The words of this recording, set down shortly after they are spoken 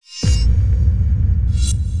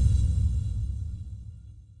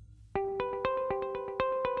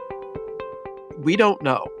we don't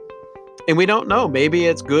know. And we don't know. Maybe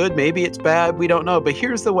it's good, maybe it's bad, we don't know. But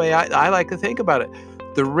here's the way I like to think about it.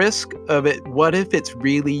 The risk of it, what if it's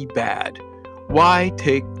really bad? Why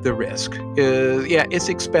take the risk? Yeah, it's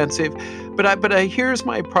expensive. But here's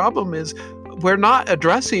my problem is we're not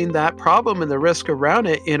addressing that problem and the risk around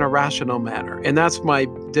it in a rational manner. And that's my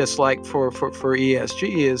dislike for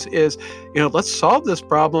ESG is let's solve this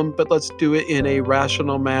problem, but let's do it in a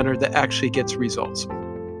rational manner that actually gets results.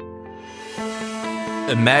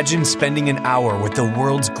 Imagine spending an hour with the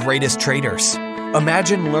world's greatest traders.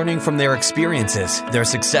 Imagine learning from their experiences, their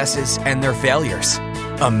successes, and their failures.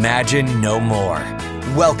 Imagine no more.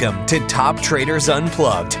 Welcome to Top Traders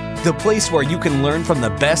Unplugged, the place where you can learn from the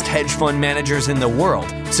best hedge fund managers in the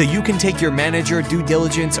world so you can take your manager, due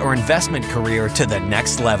diligence, or investment career to the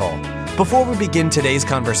next level. Before we begin today's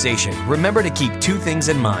conversation, remember to keep two things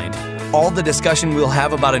in mind. All the discussion we'll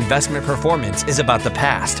have about investment performance is about the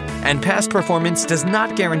past, and past performance does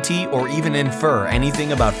not guarantee or even infer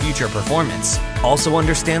anything about future performance. Also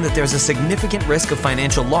understand that there's a significant risk of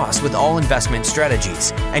financial loss with all investment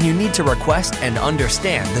strategies, and you need to request and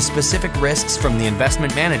understand the specific risks from the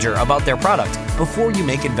investment manager about their product before you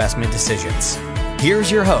make investment decisions.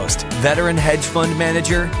 Here's your host, veteran hedge fund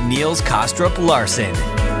manager Niels Kaastrup Larsen.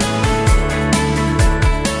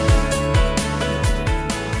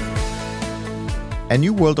 A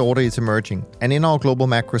new world order is emerging, and in our Global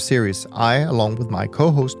Macro series, I, along with my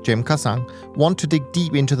co-host Jem Kazang, want to dig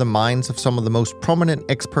deep into the minds of some of the most prominent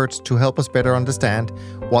experts to help us better understand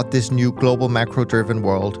what this new global macro-driven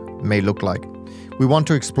world may look like. We want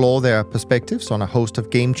to explore their perspectives on a host of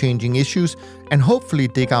game-changing issues and hopefully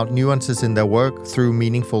dig out nuances in their work through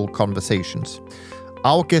meaningful conversations.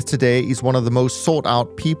 Our guest today is one of the most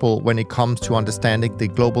sought-out people when it comes to understanding the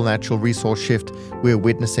global natural resource shift we're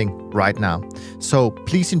witnessing right now. So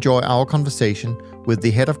please enjoy our conversation with the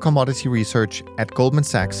head of commodity research at Goldman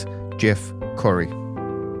Sachs, Jeff Currie.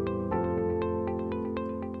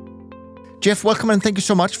 Jeff, welcome and thank you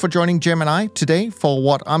so much for joining Jem and I today for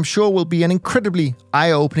what I'm sure will be an incredibly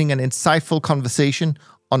eye-opening and insightful conversation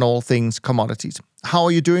on all things commodities. How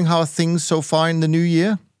are you doing? How are things so far in the new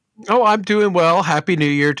year? Oh, I'm doing well. Happy New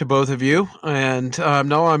Year to both of you. And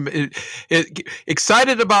I'm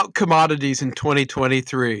excited about commodities in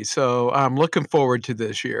 2023. So I'm looking forward to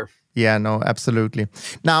this year. Yeah, no, absolutely.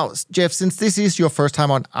 Now, Jeff, since this is your first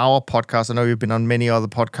time on our podcast, I know you've been on many other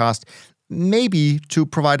podcasts, maybe to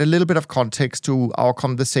provide a little bit of context to our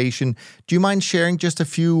conversation, do you mind sharing just a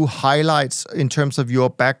few highlights in terms of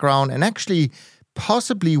your background and actually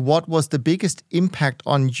possibly what was the biggest impact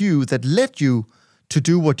on you that led you to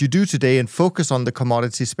do what you do today and focus on the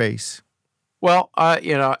commodity space? Well, I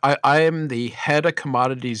am the head of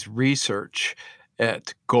commodities research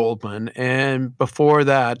at Goldman. And before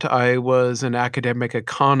that, I was an academic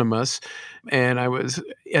economist and I was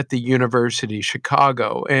at the University of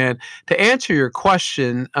Chicago. And to answer your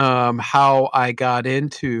question, how I got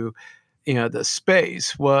into the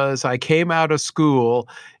space was I came out of school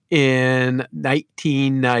in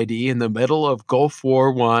 1990, in the middle of Gulf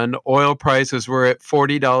War I. Oil prices were at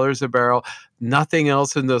 $40 a barrel. Nothing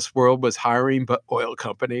else in this world was hiring but oil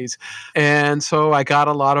companies. And so I got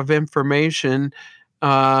a lot of information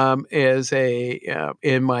in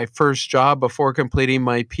my first job before completing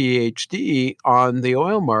my PhD on the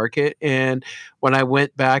oil market. And when I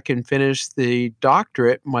went back and finished the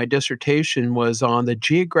doctorate, my dissertation was on the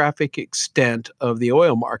geographic extent of the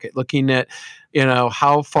oil market, looking at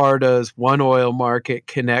how far does one oil market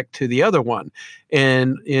connect to the other one?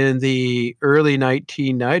 And in the early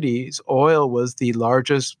 1990s, oil was the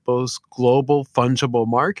largest, most global fungible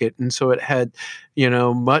market. And so it had,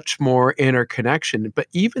 much more interconnection. But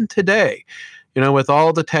even today, with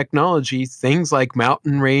all the technology, things like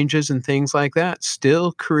mountain ranges and things like that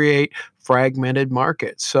still create fragmented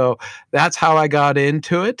markets. So that's how I got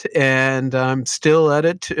into it. And I'm still at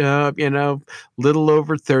it, little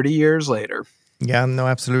over 30 years later. Yeah, no,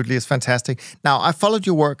 absolutely. It's fantastic. Now, I followed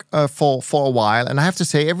your work for a while, and I have to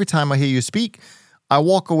say, every time I hear you speak, I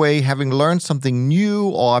walk away having learned something new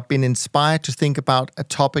or I've been inspired to think about a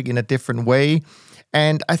topic in a different way.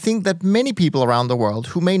 And I think that many people around the world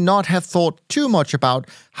who may not have thought too much about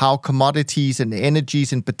how commodities and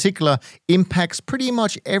energies in particular impacts pretty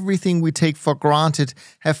much everything we take for granted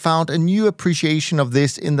have found a new appreciation of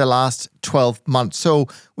this in the last 12 months. So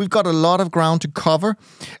we've got a lot of ground to cover.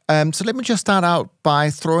 So let me just start out by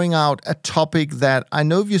throwing out a topic that I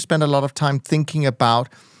know you spend a lot of time thinking about,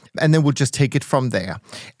 and then we'll just take it from there.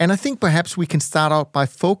 And I think perhaps we can start out by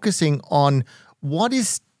focusing on what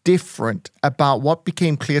is different about what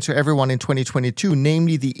became clear to everyone in 2022,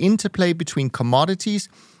 namely the interplay between commodities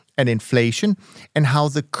and inflation, and how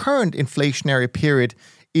the current inflationary period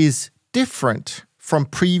is different from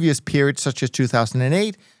previous periods such as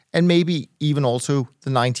 2008 and maybe even also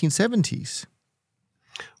the 1970s?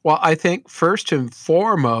 Well, I think first and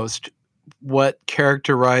foremost, what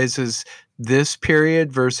characterizes this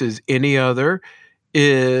period versus any other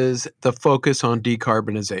is the focus on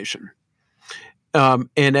decarbonization.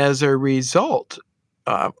 And as a result,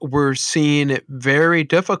 we're seeing it very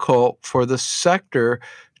difficult for the sector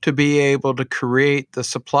to be able to create the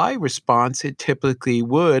supply response it typically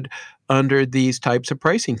would under these types of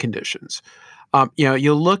pricing conditions.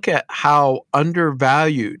 You look at how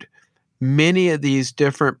undervalued many of these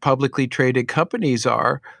different publicly traded companies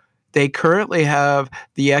are. They currently have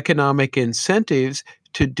the economic incentives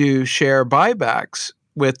to do share buybacks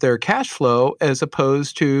with their cash flow as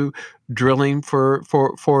opposed to drilling for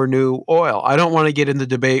new oil. I don't want to get in the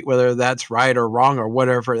debate whether that's right or wrong or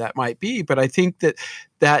whatever that might be, but I think that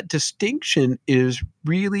that distinction is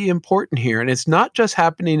really important here. And it's not just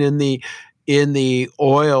happening in the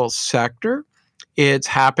oil sector. It's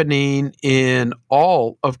happening in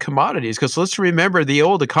all of commodities, because let's remember the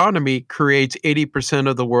old economy creates 80%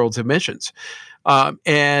 of the world's emissions.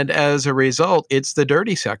 And as a result, it's the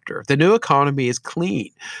dirty sector. The new economy is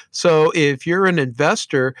clean. So if you're an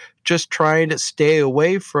investor just trying to stay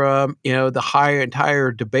away from, the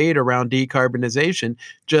entire debate around decarbonization,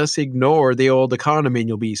 just ignore the old economy and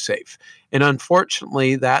you'll be safe. And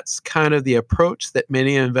unfortunately, that's kind of the approach that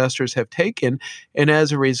many investors have taken. And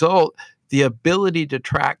as a result, the ability to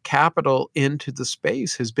track capital into the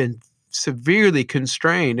space has been severely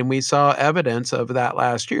constrained, and we saw evidence of that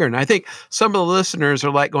last year. And I think some of the listeners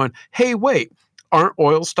are like going, hey, wait, aren't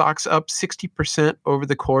oil stocks up 60% over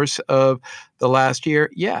the course of the last year?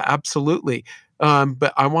 Yeah, absolutely.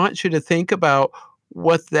 But I want you to think about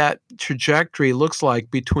what that trajectory looks like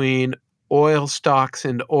between oil stocks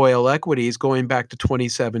and oil equities going back to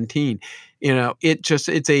 2017.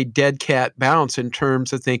 It's a dead cat bounce in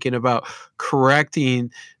terms of thinking about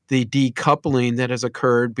correcting the decoupling that has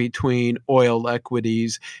occurred between oil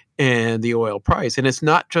equities and the oil price. And it's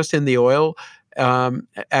not just in the oil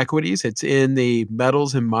equities, it's in the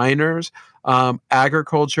metals and miners,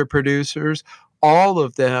 agriculture producers. All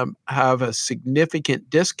of them have a significant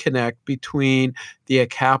disconnect between the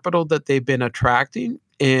capital that they've been attracting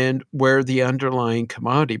and where the underlying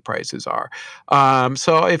commodity prices are.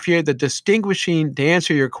 So if you're to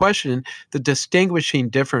answer your question, the distinguishing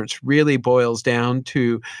difference really boils down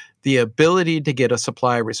to the ability to get a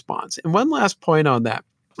supply response. And one last point on that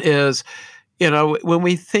is, when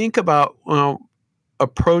we think about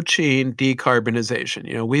approaching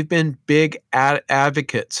decarbonization, we've been big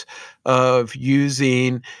advocates of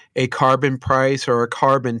using a carbon price or a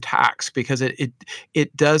carbon tax because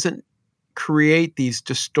it doesn't create these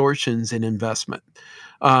distortions in investment.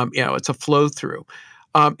 It's a flow through.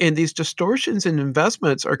 And these distortions in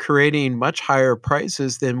investments are creating much higher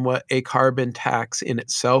prices than what a carbon tax in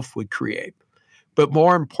itself would create. But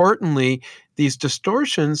more importantly, these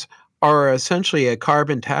distortions are essentially a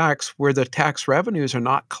carbon tax where the tax revenues are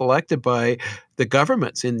not collected by the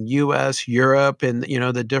governments in US, Europe, and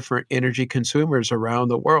the different energy consumers around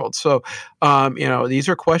the world. So, these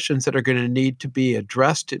are questions that are going to need to be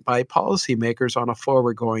addressed by policymakers on a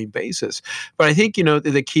forward-going basis. But I think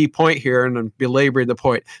the key point here, and I'm belaboring the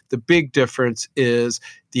point, the big difference is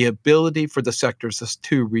the ability for the sectors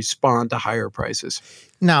to respond to higher prices.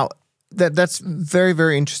 Now, that's very,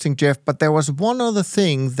 very interesting, Jeff. But there was one other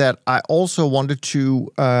thing that I also wanted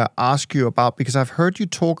to ask you about, because I've heard you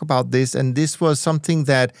talk about this, and this was something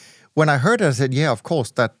that when I heard it, I said, yeah, of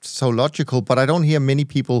course, that's so logical, but I don't hear many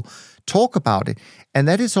people talk about it. And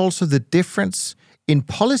that is also the difference in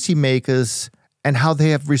policymakers and how they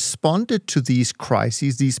have responded to these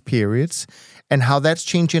crises, these periods, and how that's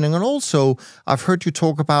changing. And also, I've heard you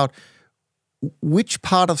talk about which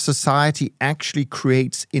part of society actually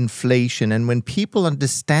creates inflation. And when people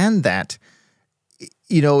understand that,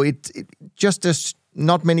 it just there's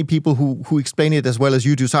not many people who explain it as well as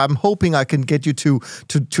you do. So I'm hoping I can get you to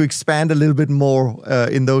expand a little bit more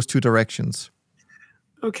in those two directions.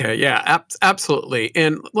 Okay, yeah, absolutely.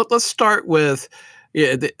 And let's start with,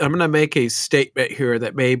 I'm going to make a statement here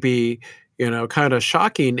that may be, kind of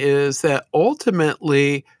shocking, is that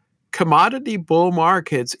ultimately commodity bull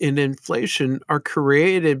markets and inflation are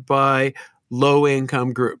created by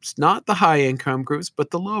low-income groups, not the high-income groups,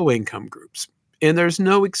 but the low-income groups. And there's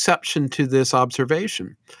no exception to this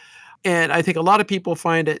observation. And I think a lot of people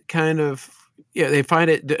find it they find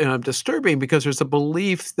it disturbing because there's a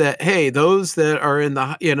belief that, hey, those that are in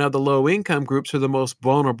the the low-income groups are the most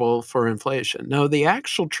vulnerable for inflation. No, the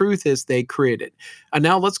actual truth is they create it. And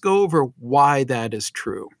now let's go over why that is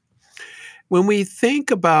true. When we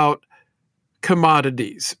think about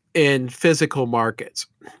commodities in physical markets,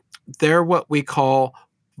 they're what we call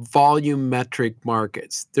volumetric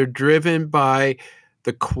markets. They're driven by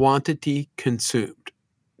the quantity consumed.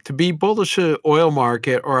 To be bullish on an oil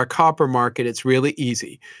market or a copper market, it's really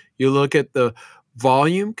easy. You look at the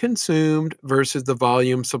volume consumed versus the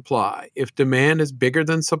volume supply. If demand is bigger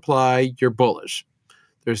than supply, you're bullish.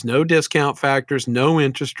 There's no discount factors, no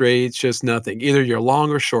interest rates, just nothing. Either you're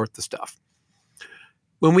long or short the stuff.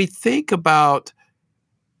 When we think about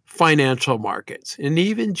financial markets and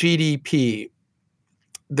even GDP,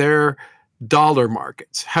 they're dollar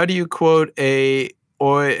markets. How do you quote an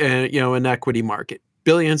equity market?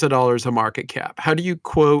 Billions of dollars of market cap. How do you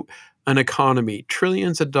quote an economy?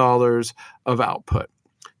 Trillions of dollars of output.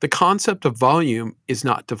 The concept of volume is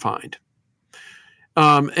not defined.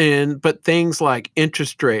 But things like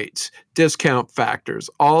interest rates, discount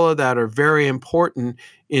factors, all of that are very important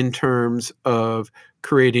in terms of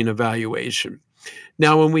creating a valuation.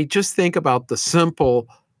 Now, when we just think about the simple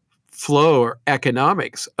flow or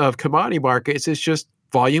economics of commodity markets, it's just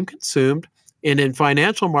volume consumed, and in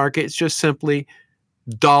financial markets, just simply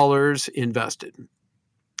dollars invested.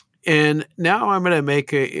 And now I'm going to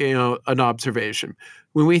make an observation.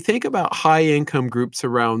 When we think about high income groups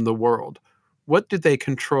around the world, what do they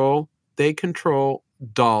control? They control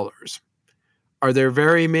dollars. Are there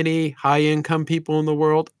very many high income people in the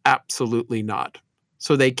world? Absolutely not.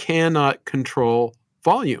 So they cannot control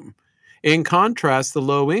volume. In contrast, the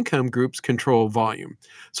low income groups control volume.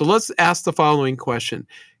 So let's ask the following question.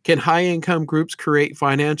 Can high income groups create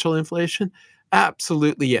financial inflation?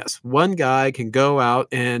 Absolutely, yes. One guy can go out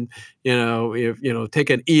and, take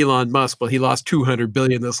an Elon Musk. Well, he lost 200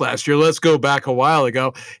 billion this last year. Let's go back a while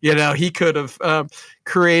ago. He could have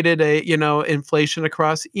created inflation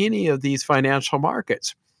across any of these financial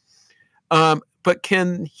markets. But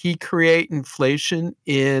can he create inflation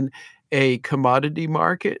in a commodity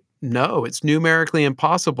market? No, it's numerically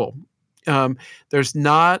impossible. There's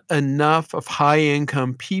not enough of high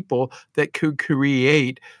income people that could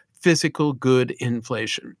create physical good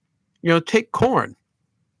inflation. Take corn.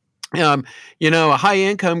 A high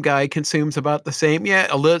income guy consumes about the same,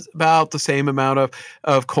 about the same amount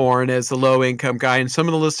of corn as the low income guy. And some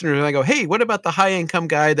of the listeners, I go, hey, what about the high income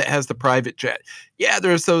guy that has the private jet? Yeah,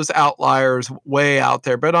 there's those outliers way out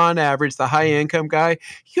there. But on average, the high income guy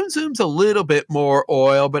consumes a little bit more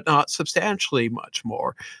oil, but not substantially much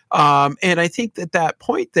more. And I think that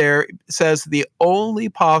point there says the only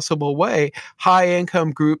possible way high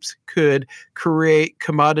income groups could create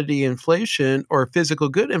commodity inflation or physical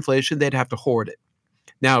good inflation, they'd have to hoard it.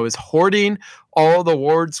 Now, is hoarding all the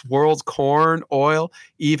world's corn, oil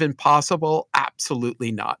even possible?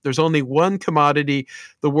 Absolutely not. There's only one commodity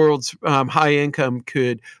the world's high income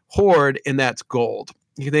could hoard, and that's gold.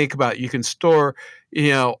 You think about it, you can store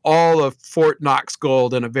all of Fort Knox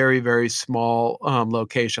gold in a very, very small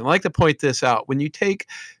location. I like to point this out. When you take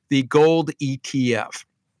the gold ETF,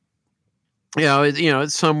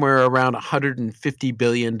 it's somewhere around $150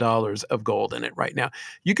 billion of gold in it right now.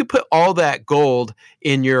 You could put all that gold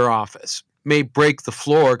in your office. May break the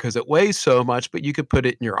floor because it weighs so much, but you could put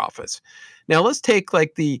it in your office. Now let's take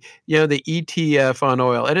like the ETF on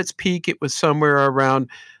oil. At its peak, it was somewhere around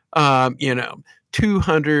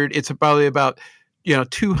 200. It's probably about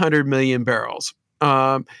 200 million barrels.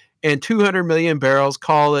 And 200 million barrels,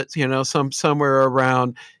 call it somewhere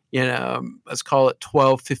around let's call it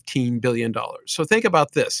 $12-15 billion. So think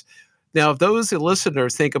about this. Now, if those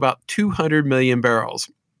listeners think about 200 million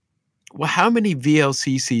barrels, well, how many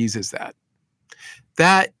VLCCs is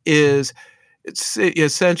that? It's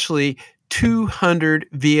essentially 200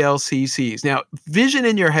 VLCCs. Now, vision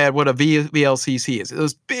in your head what a VLCC is.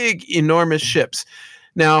 Those big, enormous ships.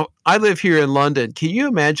 Now, I live here in London. Can you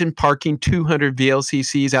imagine parking 200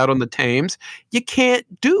 VLCCs out on the Thames? You can't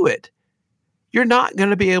do it. You're not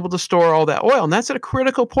going to be able to store all that oil. And that's a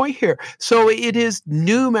critical point here. So it is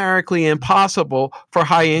numerically impossible for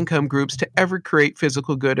high income groups to ever create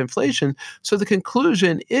physical good inflation. So the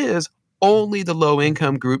conclusion is only the low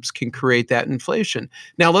income groups can create that inflation.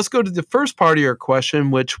 Now let's go to the first part of your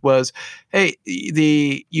question, which was, hey,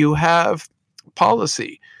 you have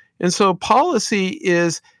policy. And so policy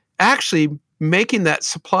is actually making that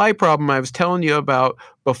supply problem I was telling you about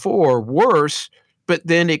before worse, but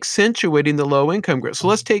then accentuating the low income group. So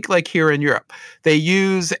let's take like here in Europe, they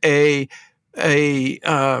use a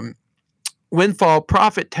windfall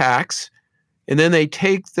profit tax, and then they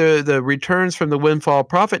take the returns from the windfall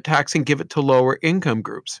profit tax and give it to lower income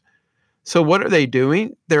groups. So what are they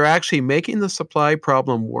doing? They're actually making the supply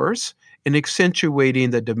problem worse and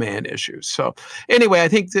accentuating the demand issues. So anyway, I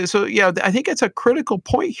think I think it's a critical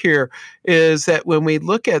point here is that when we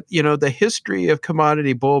look at, the history of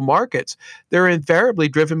commodity bull markets, they're invariably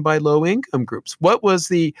driven by low income groups. What was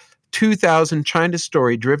the 2000 China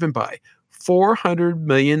story driven by? 400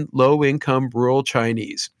 million low income rural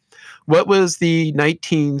Chinese. What was the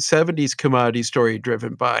 1970s commodity story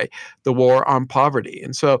driven by? The war on poverty.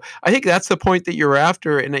 And so I think that's the point that you're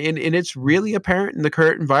after. And it's really apparent in the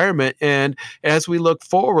current environment. And as we look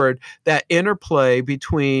forward, that interplay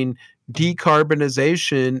between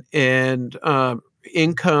decarbonization and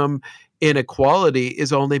income inequality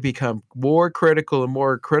is only become more critical and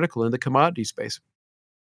more critical in the commodity space.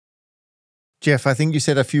 Jeff, I think you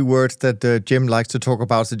said a few words that Jim likes to talk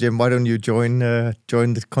about. So, Jim, why don't you join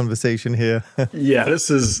the conversation here? Yeah,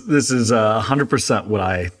 this is 100% what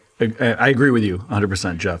I agree with you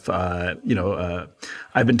 100%, Jeff.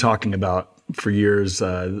 I've been talking about for years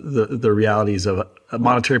the realities of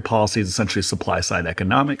monetary policy is essentially supply side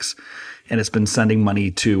economics. And it's been sending money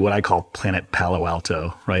to what I call Planet Palo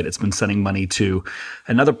Alto, right? It's been sending money to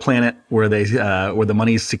another planet where the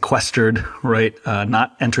money is sequestered, right?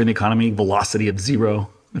 Not entering the economy, velocity of zero,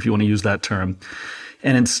 if you want to use that term.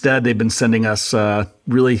 And instead, they've been sending us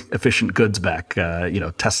really efficient goods back,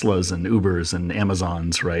 Teslas and Ubers and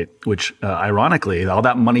Amazons, right? Which, ironically, all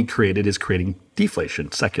that money created is creating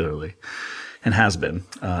deflation secularly, and has been.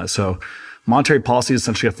 So monetary policy is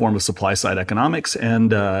essentially a form of supply-side economics,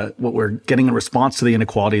 and what we're getting in response to the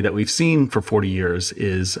inequality that we've seen for 40 years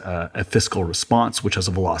is a fiscal response, which has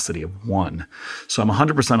a velocity of 1. So I'm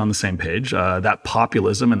 100% on the same page. That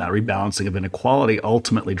populism and that rebalancing of inequality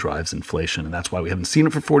ultimately drives inflation, and that's why we haven't seen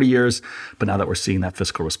it for 40 years, but now that we're seeing that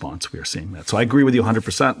fiscal response, we are seeing that. So I agree with you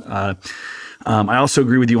 100%. I also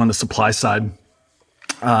agree with you on the supply side.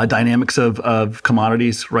 Dynamics of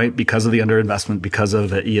commodities, right? Because of the underinvestment, because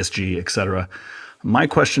of ESG, et cetera. My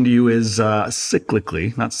question to you is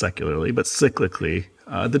cyclically, not secularly, but cyclically,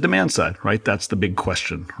 the demand side, right? That's the big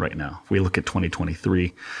question right now. If we look at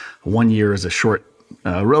 2023, 1 year is a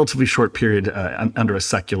relatively short period under a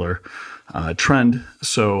secular trend.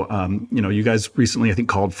 So, you guys recently, I think,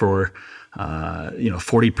 called for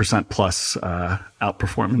 40% plus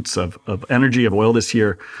outperformance of energy, of oil this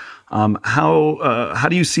year. How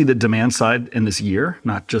do you see the demand side in this year,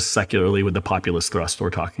 not just secularly with the populist thrust we're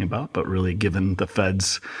talking about, but really given the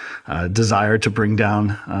Fed's desire to bring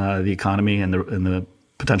down the economy and the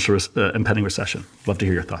potential impending recession? Love to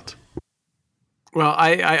hear your thoughts. Well,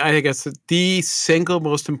 I guess the single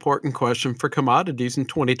most important question for commodities in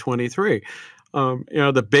 2023,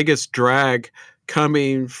 the biggest drag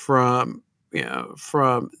coming from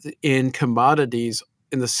in commodities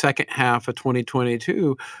in the second half of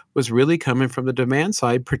 2022 was really coming from the demand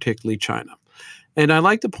side, particularly China. And I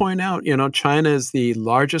like to point out, China is the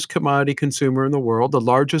largest commodity consumer in the world, the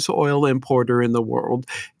largest oil importer in the world,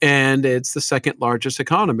 and it's the second largest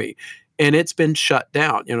economy. And it's been shut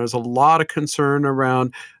down. There's a lot of concern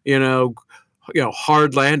around,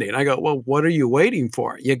 hard landing. I go, well, what are you waiting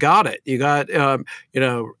for? You got it. You got,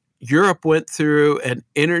 Europe went through an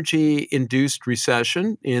energy-induced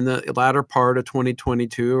recession in the latter part of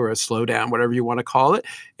 2022, or a slowdown, whatever you want to call it.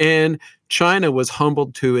 And China was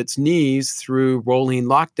humbled to its knees through rolling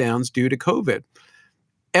lockdowns due to COVID.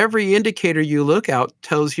 Every indicator you look at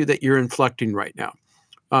tells you that you're inflecting right now.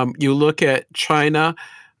 You look at China,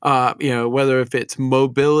 whether if it's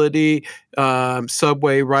mobility,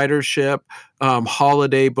 subway ridership,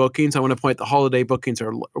 holiday bookings. I want to point the holiday bookings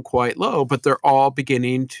are quite low, but they're all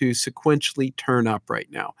beginning to sequentially turn up right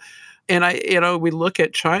now. And we look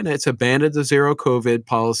at China, it's abandoned the zero COVID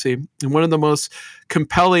policy. And one of the most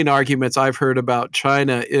compelling arguments I've heard about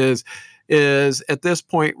China is at this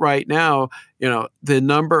point right now, the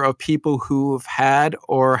number of people who have had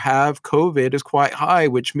or have COVID is quite high,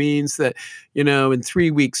 which means that, in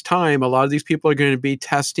 3 weeks' time, a lot of these people are going to be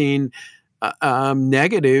testing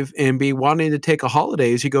negative and be wanting to take a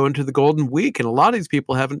holiday as you go into the Golden Week. And a lot of these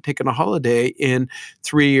people haven't taken a holiday in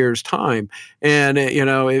 3 years' time. And,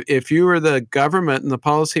 if you are the government and the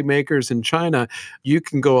policymakers in China, you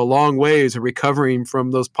can go a long ways of recovering from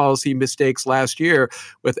those policy mistakes last year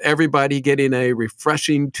with everybody getting a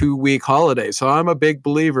refreshing 2-week holiday. So I'm a big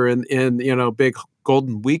believer in big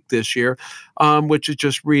Golden Week this year, which is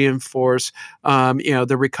just reinforce,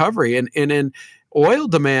 the recovery. And in oil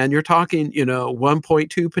demand, you're talking,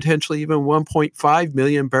 1.2, potentially even 1.5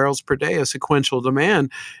 million barrels per day of sequential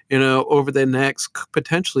demand, over the next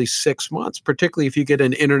potentially 6 months, particularly if you get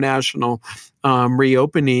an international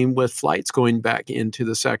reopening with flights going back into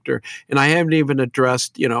the sector. And I haven't even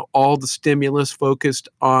addressed, all the stimulus focused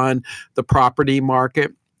on the property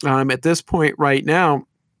market. At this point right now,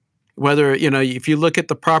 Whether, if you look at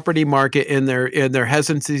the property market and their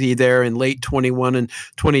hesitancy there in late 21 and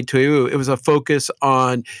 22, it was a focus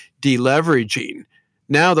on deleveraging.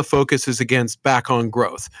 Now the focus is back on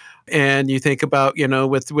growth. And you think about,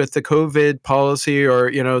 with the COVID policy,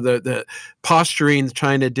 or, the posturing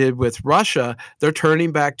China did with Russia, they're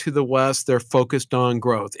turning back to the West. They're focused on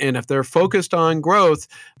growth. And if they're focused on growth,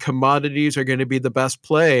 commodities are going to be the best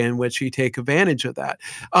play in which you take advantage of that.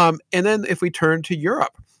 And then if we turn to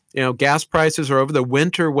Europe, gas prices are over. The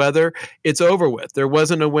winter weather, it's over with. There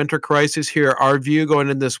wasn't a winter crisis here. Our view going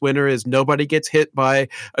into this winter is nobody gets hit by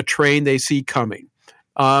a train they see coming.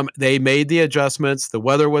 They made the adjustments. The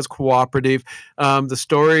weather was cooperative. The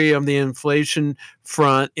story of the inflation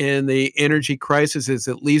front and the energy crisis is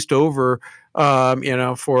at least over,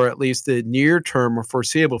 for at least the near term or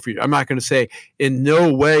foreseeable future. I'm not going to say in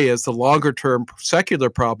no way is the longer term secular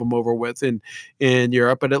problem over with in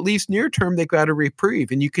Europe, but at least near term, they've got a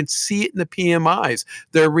reprieve. And you can see it in the PMIs.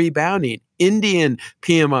 They're rebounding. Indian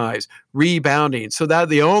PMIs rebounding. So that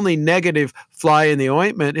the only negative fly in the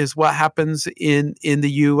ointment is what happens in the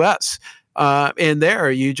U.S. And there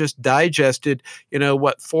you just digested,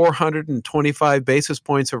 425 basis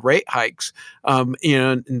points of rate hikes,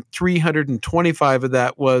 and 325 of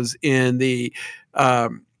that was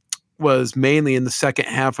was mainly in the second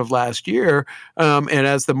half of last year. And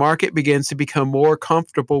as the market begins to become more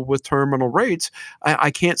comfortable with terminal rates, I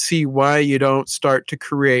can't see why you don't start to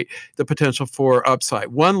create the potential for upside.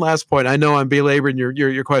 One last point, I know I'm belaboring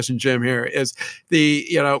your question, Jim, here, is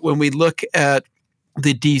when we look at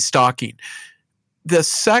the destocking, the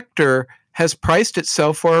sector has priced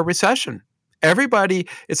itself for a recession. Everybody,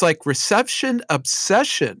 it's like recession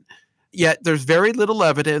obsession, yet there's very little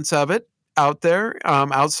evidence of it out there,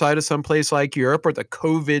 outside of some place like Europe or the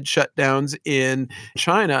COVID shutdowns in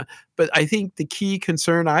China. But I think the key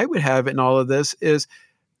concern I would have in all of this is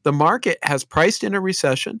the market has priced in a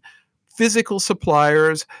recession. Physical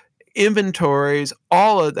suppliers, inventories,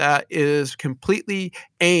 all of that is completely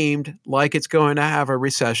aimed like it's going to have a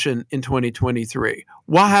recession in 2023.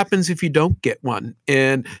 What happens if you don't get one?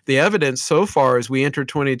 And the evidence so far as we enter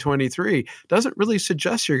 2023 doesn't really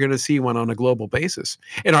suggest you're going to see one on a global basis.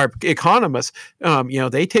 And our economists,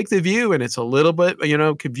 they take the view, and it's a little bit,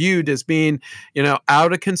 viewed as being,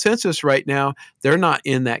 out of consensus right now. They're not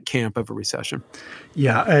in that camp of a recession.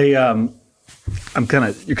 Yeah, you're kind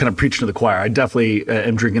of preaching to the choir. I definitely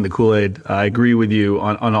am drinking the Kool-Aid. I agree with you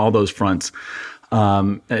on all those fronts.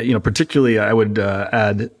 Particularly I would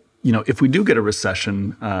add, if we do get a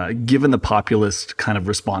recession, given the populist kind of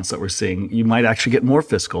response that we're seeing, you might actually get more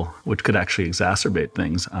fiscal, which could actually exacerbate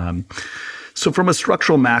things. So from a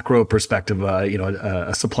structural macro perspective,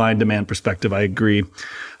 a supply and demand perspective, I agree.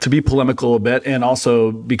 To be polemical a bit, and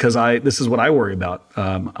also because this is what I worry about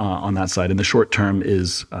on that side in the short term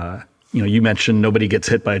is, you mentioned nobody gets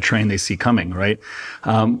hit by a train they see coming, right?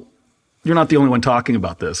 You're not the only one talking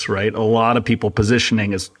about this, right? A lot of people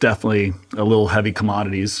positioning is definitely a little heavy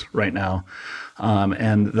commodities right now.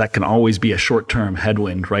 And that can always be a short-term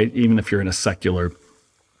headwind, right? Even if you're in a secular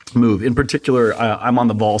move. In particular, I'm on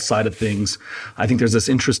the vol side of things. I think there's this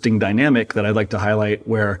interesting dynamic that I'd like to highlight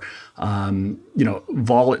where,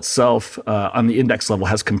 vol itself on the index level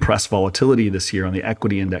has compressed volatility this year on the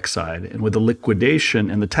equity index side. And with the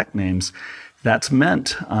liquidation in the tech names, that's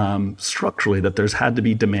meant structurally that there's had to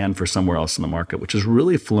be demand for somewhere else in the market, which has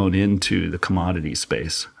really flown into the commodity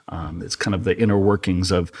space. It's kind of the inner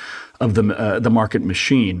workings of the market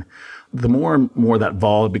machine. The more and more that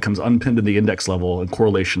vol becomes unpinned to the index level and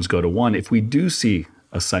correlations go to one, if we do see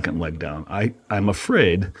a second leg down, I'm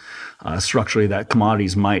afraid structurally that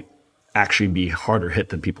commodities might actually be harder hit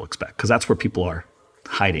than people expect, because that's where people are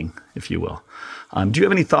hiding, if you will. Do you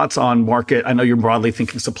have any thoughts on market? I know you're broadly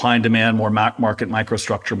thinking supply and demand, more market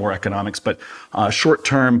microstructure, more economics, but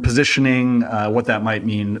short-term positioning, what that might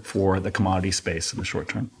mean for the commodity space in the short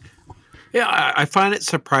term. Yeah, I find it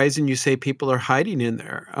surprising you say people are hiding in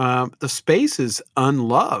there. The space is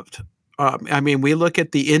unloved. We look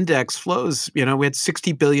at the index flows, we had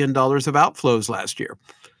 $60 billion of outflows last year.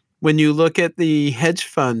 When you look at the hedge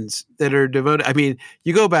funds that are devoted,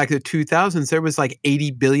 you go back to the 2000s, there was like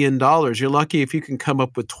 $80 billion. You're lucky if you can come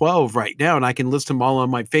up with 12 right now, and I can list them all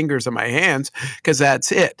on my fingers and my hands because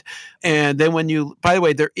that's it. And then by the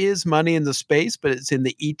way, there is money in the space, but it's in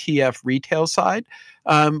the ETF retail side.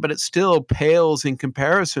 But it still pales in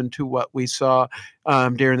comparison to what we saw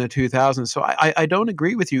during the 2000s. So I don't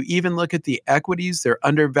agree with you. Even look at the equities. They're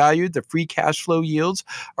undervalued. The free cash flow yields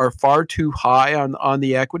are far too high on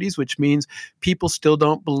the equities, which means people still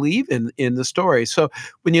don't believe in the story. So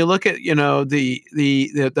when you look at,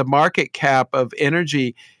 the market cap of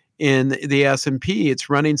energy in the S&P, it's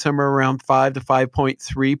running somewhere around 5 to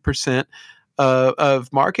 5.3%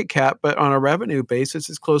 of market cap, but on a revenue basis,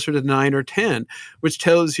 it's closer to 9 or 10, which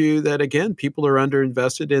tells you that, again, people are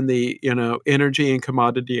underinvested in the energy and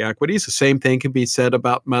commodity equities. The same thing can be said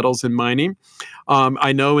about metals and mining.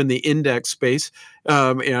 I know in the index space,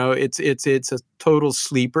 it's a total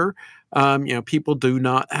sleeper. People do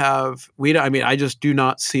not have I just do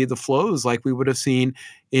not see the flows like we would have seen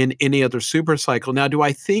in any other super cycle. Now, do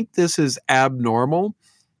I think this is abnormal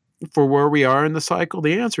for where we are in the cycle?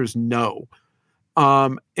 The answer is no.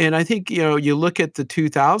 And I think, you look at the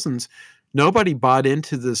 2000s, nobody bought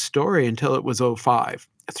into this story until it was '05,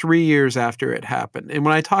 3 years after it happened. And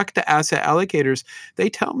when I talk to asset allocators, they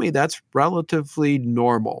tell me that's relatively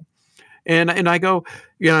normal. And I go,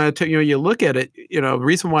 you look at it, the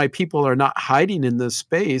reason why people are not hiding in this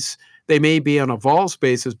space, they may be on a vol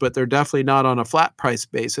basis, but they're definitely not on a flat price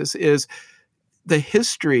basis, is the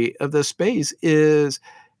history of the space is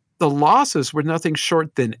the losses were nothing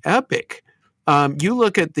short than epic. You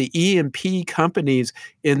look at the E&P companies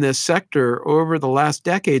in this sector over the last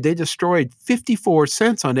decade, they destroyed 54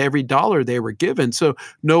 cents on every dollar they were given. So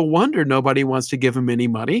no wonder nobody wants to give them any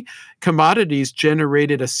money. Commodities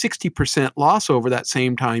generated a 60% loss over that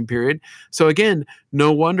same time period. So again,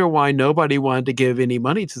 no wonder why nobody wanted to give any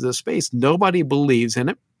money to this space. Nobody believes in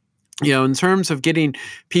it. In terms of getting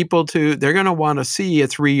people they're going to want to see a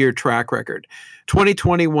 3-year track record.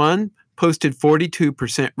 2021 posted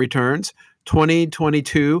 42% returns.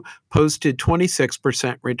 2022 posted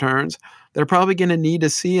 26% returns. They're probably going to need to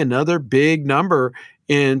see another big number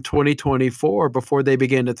in 2024 before they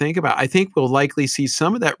begin to think about it. I think we'll likely see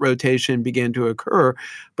some of that rotation begin to occur,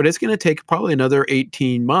 but it's going to take probably another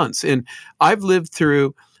 18 months. And I've lived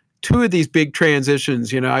through two of these big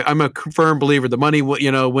transitions. I'm a firm believer the money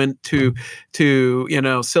went to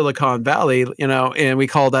Silicon Valley, and we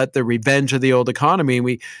call that the revenge of the old economy.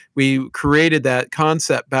 And we created that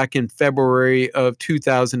concept back in February of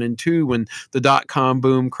 2002 when the dot-com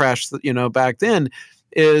boom crashed, back then,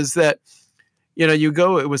 is that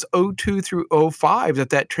it was '02 through '05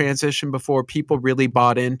 that transition before people really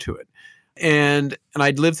bought into it. And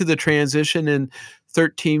I'd lived through the transition in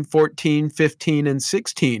 13, 14, 15, and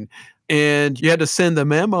 16. And you had to send the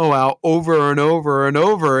memo out over and over and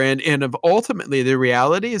over. And ultimately, the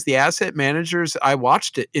reality is the asset managers, I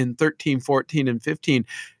watched it in 13, 14, and 15.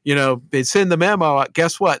 They send the memo out.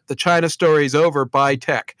 Guess what? The China story is over, buy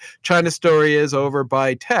tech. China story is over,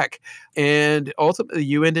 buy tech. And ultimately,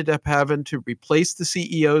 you ended up having to replace the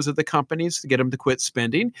CEOs of the companies to get them to quit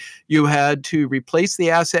spending. You had to replace the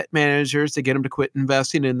asset managers to get them to quit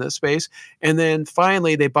investing in this space. And then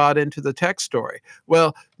finally, they bought into the tech story.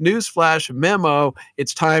 Well, newsflash, memo,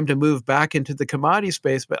 it's time to move back into the commodity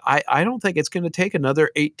space. But I don't think it's going to take another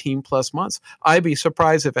 18 plus months. I'd be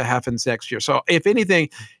surprised if it happens next year. So if anything,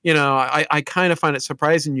 I kind of find it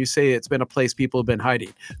surprising you say it's been a place people have been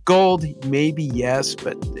hiding. Gold, maybe yes,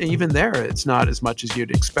 but even there, it's not as much as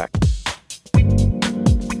you'd expect.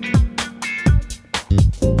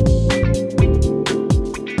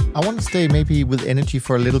 I want to stay maybe with energy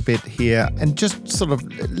for a little bit here and just sort of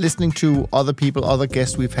listening to other people, other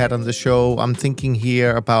guests we've had on the show. I'm thinking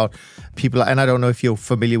here about people, and I don't know if you're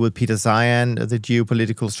familiar with Peter Zeihan, the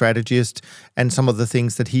geopolitical strategist, and some of the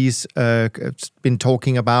things that he's been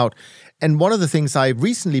talking about. And one of the things I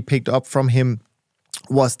recently picked up from him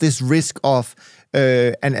was this risk of,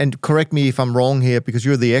 and correct me if I'm wrong here because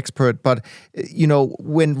you're the expert, but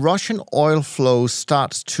when Russian oil flow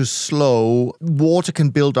starts to slow, water can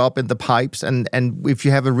build up in the pipes, and if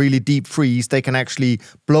you have a really deep freeze, they can actually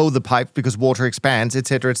blow the pipe because water expands, et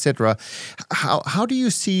cetera, et cetera. How do you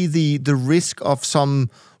see the risk of some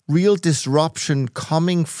real disruption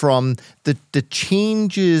coming from the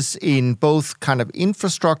changes in both kind of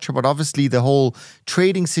infrastructure, but obviously the whole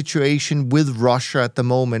trading situation with Russia at the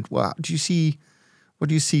moment? What do you see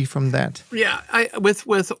from that? Yeah,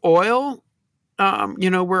 with oil,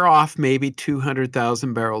 we're off maybe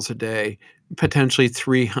 200,000 barrels a day, potentially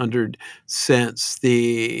 300 since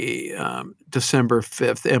the December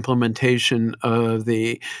 5th implementation of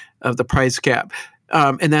the price cap.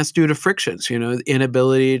 And that's due to frictions,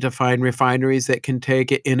 inability to find refineries that can take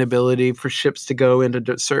it, inability for ships to go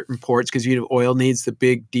into certain ports because oil needs the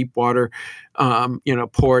big deep water,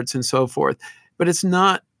 ports and so forth. But it's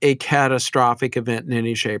not a catastrophic event in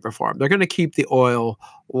any shape or form. They're going to keep the oil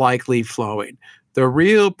likely flowing. The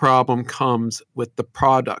real problem comes with the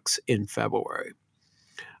products in February.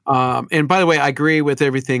 And by the way, I agree with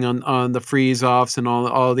everything on the freeze-offs and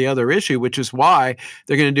all the other issue, which is why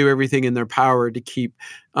they're going to do everything in their power to keep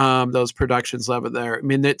those productions level there. I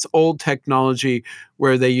mean, it's old technology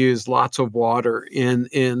where they use lots of water in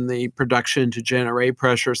the production to generate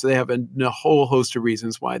pressure, so they have a whole host of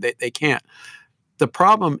reasons why they can't. The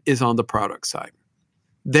problem is on the product side.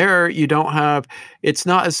 There, you don't have – it's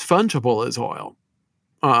not as fungible as oil.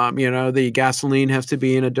 The gasoline has to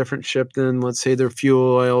be in a different ship than, let's say, their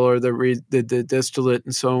fuel oil or the distillate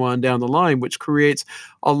and so on down the line, which creates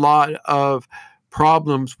a lot of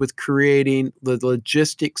problems with creating the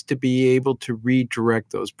logistics to be able to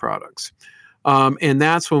redirect those products. And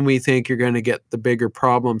that's when we think you're going to get the bigger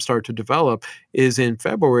problems start to develop is in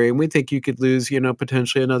February. And we think you could lose,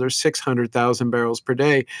 potentially another 600,000 barrels per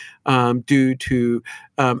day due to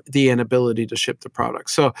the inability to ship the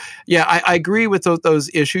product. So, yeah, I agree with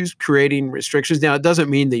those issues, creating restrictions. Now, it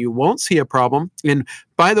doesn't mean that you won't see a problem. And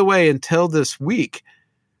by the way, until this week,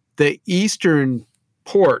 the eastern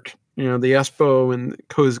port, the Espoo and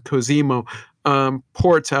Kozymo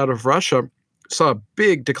ports out of Russia saw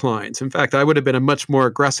big declines. In fact, I would have been much more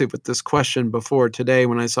aggressive with this question before today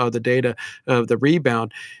when I saw the data of the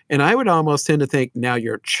rebound. And I would almost tend to think, now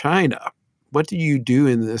you're China. What do you do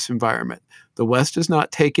in this environment? The West is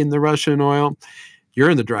not taking the Russian oil. You're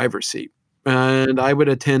in the driver's seat. And I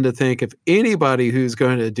would tend to think if anybody who's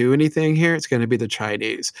going to do anything here, it's going to be the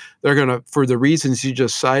Chinese. They're going to, for the reasons you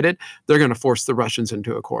just cited, they're going to force the Russians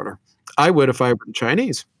into a corner. I would if I were the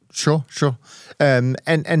Chinese. Sure. And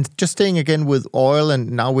just staying again with oil,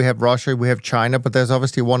 and now we have Russia, we have China, but there's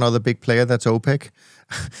obviously one other big player, that's OPEC.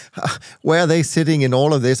 Where are they sitting in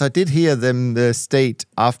all of this? I did hear them state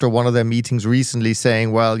after one of their meetings recently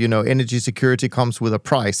saying, well, energy security comes with a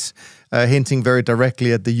price, hinting very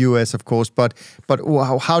directly at the US, of course. But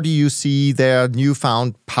how do you see their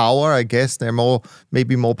newfound power? I guess they're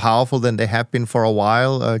maybe more powerful than they have been for a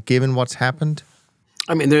while, given what's happened.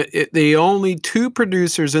 I mean, the only two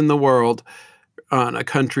producers in the world on a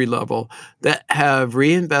country level that have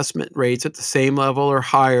reinvestment rates at the same level or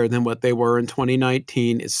higher than what they were in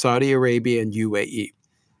 2019 is Saudi Arabia and UAE.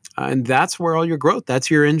 And that's where all your growth,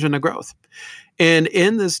 that's your engine of growth. And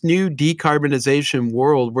in this new decarbonization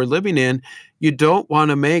world we're living in, you don't want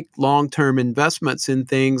to make long-term investments in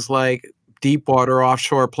things like deep water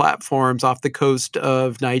offshore platforms off the coast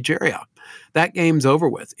of Nigeria. That game's over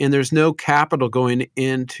with, and there's no capital going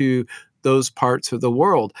into those parts of the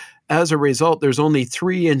world. As a result, there's only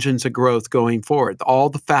three engines of growth going forward, all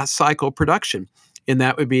the fast cycle production, and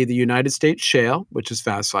that would be the United States shale, which is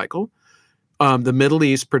fast cycle, the Middle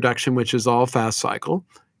East production, which is all fast cycle,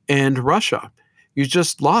 and Russia. You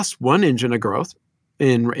just lost one engine of growth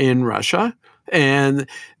in Russia. And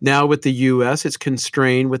now with the U.S., it's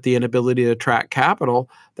constrained with the inability to attract capital.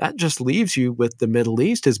 That just leaves you with the Middle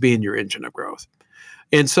East as being your engine of growth.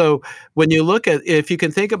 And so when you look at, if you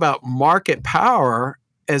can think about market power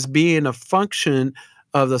as being a function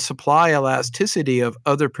of the supply elasticity of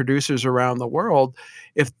other producers around the world,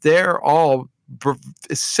 if they're all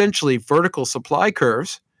essentially vertical supply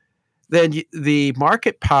curves, then the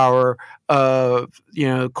market power of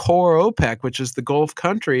core OPEC, which is the Gulf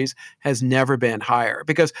countries, has never been higher,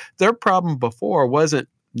 because their problem before wasn't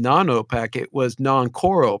non-OPEC, it was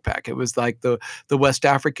non-core OPEC. It was like the West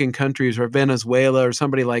African countries or Venezuela or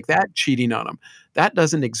somebody like that cheating on them. That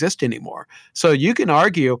doesn't exist anymore. So you can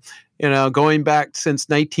argue, going back since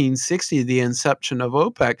 1960, the inception of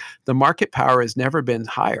OPEC, the market power has never been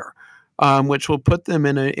higher. Which will put them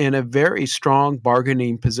in a very strong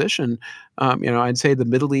bargaining position. I'd say the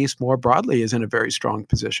Middle East more broadly is in a very strong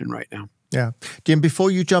position right now. Yeah. Jim,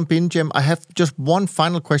 before you jump in, Jim, I have just one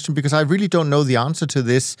final question, because I really don't know the answer to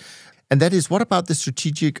this. And that is, what about the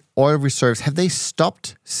strategic oil reserves? Have they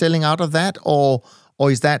stopped selling out of that, or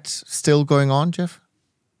is that still going on, Jeff?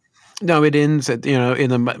 No, it ends at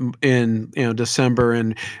in December,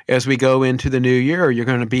 and as we go into the new year, you're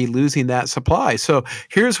going to be losing that supply. So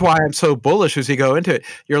here's why I'm so bullish as you go into it.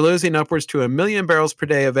 You're losing upwards to 1 million barrels per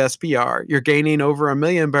day of SPR. You're gaining over 1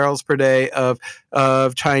 million barrels per day of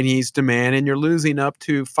Chinese demand, and you're losing up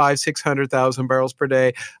to 500,000-600,000 barrels per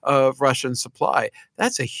day of Russian supply.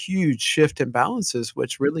 That's a huge shift in balances,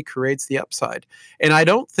 which really creates the upside. And I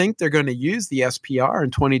don't think they're going to use the SPR in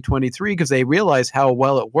 2023 because they realize how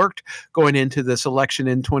well it worked going into this election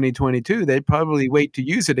in 2022. They'd probably wait to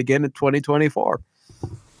use it again in 2024.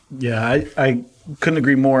 Yeah, I couldn't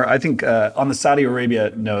agree more. I think on the Saudi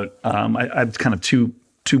Arabia note, I have kind of two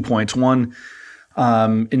points. One,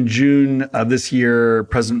 in June of this year,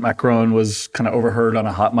 President Macron was kind of overheard on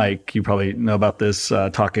a hot mic. You probably know about this,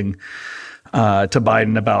 talking to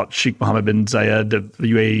Biden about Sheikh Mohammed bin Zayed of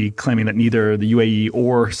the UAE, claiming that neither the UAE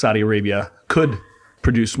or Saudi Arabia could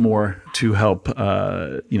produce more to help,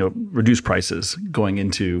 reduce prices going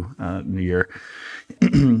into New Year.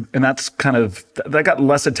 And that's that got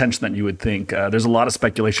less attention than you would think. There's a lot of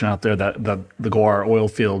speculation out there that the Ghawar oil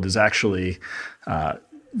field is actually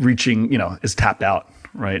reaching, is tapped out,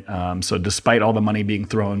 right? So despite all the money being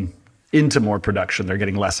thrown into more production, they're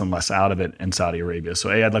getting less and less out of it in Saudi Arabia. So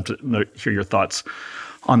I'd love to hear your thoughts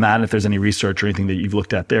on that, if there's any research or anything that you've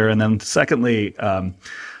looked at there. And then secondly,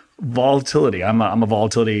 volatility. I'm a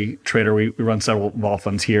volatility trader. We run several vol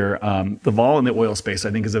funds here. The vol in the oil space,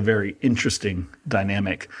 I think, is a very interesting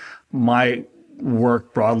dynamic. My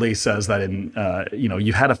work broadly says that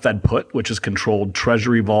you had a Fed put, which has controlled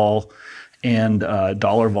Treasury vol and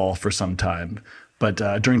dollar vol for some time. But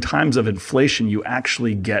during times of inflation, you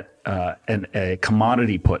actually get a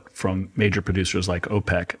commodity put from major producers like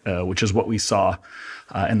OPEC, which is what we saw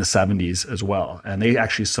in the 70s as well. And they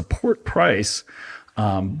actually support price,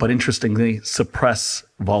 but interestingly suppress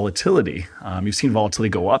volatility. You've seen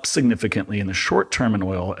volatility go up significantly in the short term in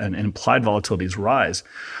oil, and implied volatilities rise.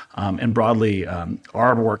 And broadly,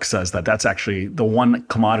 our work says that that's actually the one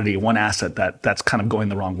commodity, one asset that's kind of going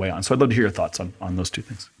the wrong way on. So I'd love to hear your thoughts on those two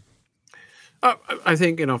things. I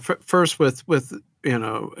think, first with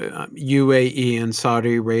UAE and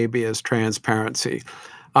Saudi Arabia's transparency.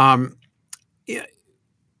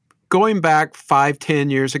 Going back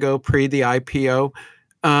 5-10 years ago, pre the IPO,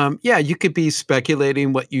 you could be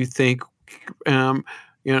speculating what you think,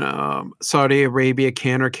 Saudi Arabia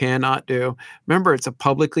can or cannot do. Remember, it's a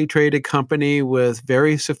publicly traded company with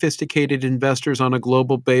very sophisticated investors on a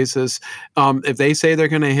global basis. If they say they're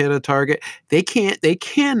going to hit a target, they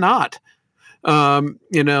cannot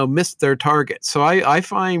miss their target. So I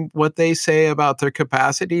find what they say about their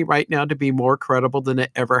capacity right now to be more credible than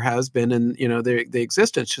it ever has been in, the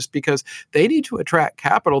existence, just because they need to attract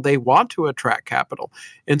capital. They want to attract capital.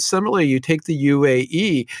 And similarly, you take the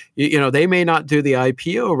UAE, they may not do the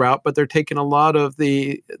IPO route, but they're taking a lot of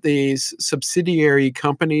these subsidiary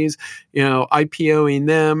companies, IPOing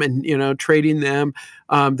them and, trading them.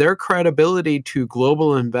 Their credibility to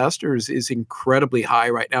global investors is incredibly high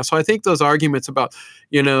right now. So I think those arguments about,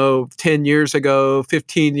 10 years ago,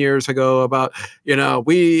 15 years ago about,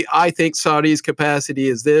 I think Saudi's capacity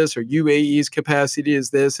is this or UAE's capacity is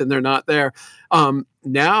this, and they're not there.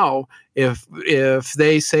 Now, if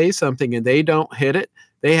they say something and they don't hit it,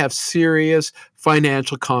 they have serious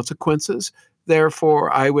financial consequences.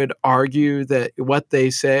 Therefore, I would argue that what they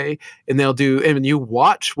say, and they'll do, and you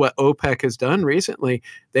watch what OPEC has done recently,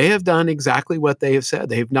 they have done exactly what they have said.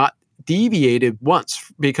 They have not deviated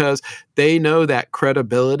once because they know that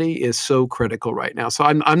credibility is so critical right now. So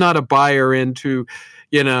I'm not a buyer into,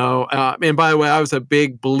 and by the way, I was a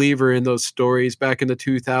big believer in those stories back in the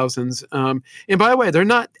 2000s. And by the way, they're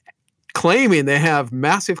not claiming they have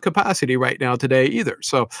massive capacity right now today either.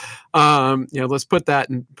 So, let's put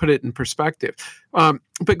it in perspective.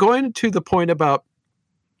 But going to the point about,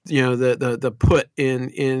 the put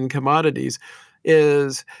in commodities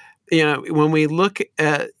is, when we look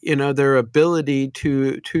at, their ability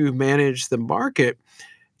to manage the market,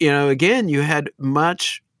 again, you had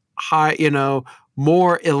much high,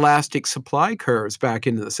 more elastic supply curves back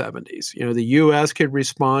into the 70s. The U.S. could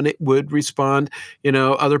respond, it would respond,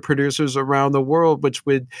 other producers around the world, which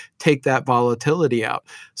would take that volatility out.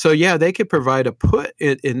 So they could provide a put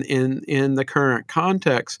in the current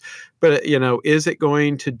context, but is it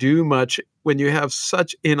going to do much when you have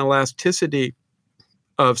such inelasticity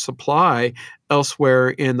of supply elsewhere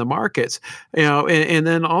in the markets, and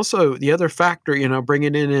then also the other factor,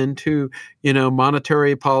 bringing it into,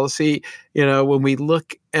 monetary policy, when we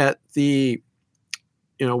look at the,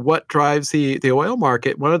 what drives the oil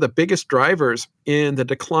market, one of the biggest drivers in the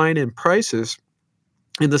decline in prices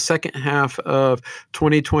in the second half of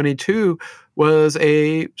 2022 was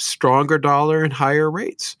a stronger dollar and higher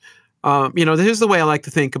rates. Here's the way I like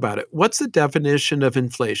to think about it. What's the definition of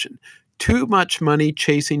inflation? Too much money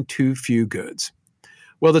chasing too few goods.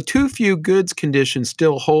 Well, the too few goods condition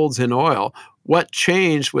still holds in oil. What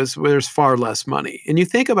changed was there's far less money. And you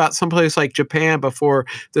think about someplace like Japan before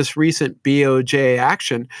this recent BOJ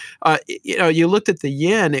action, you looked at the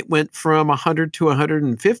yen, it went from 100 to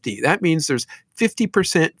 150. That means there's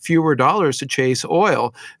 50% fewer dollars to chase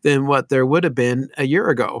oil than what there would have been a year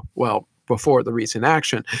ago. Well, before the recent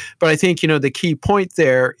action. But I think, the key point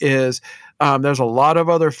there is there's a lot of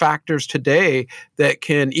other factors today that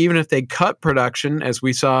can, even if they cut production, as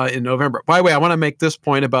we saw in November. By the way, I want to make this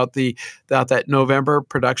point about that November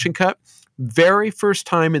production cut. Very first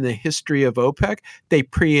time in the history of OPEC, they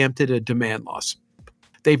preempted a demand loss.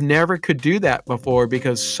 They've never could do that before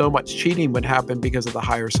because so much cheating would happen because of the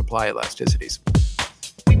higher supply elasticities.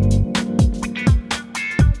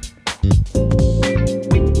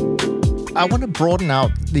 I want to broaden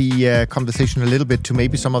out the conversation a little bit to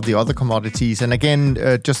maybe some of the other commodities. And again,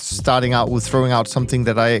 just starting out with throwing out something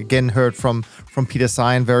that I again heard from Peter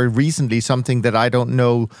Zeihan very recently, something that I don't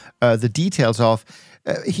know the details of.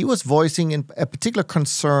 He was voicing a particular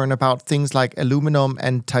concern about things like aluminum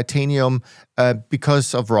and titanium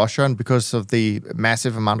because of Russia and because of the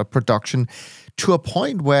massive amount of production, to a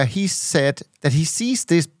point where he said that he sees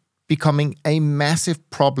this becoming a massive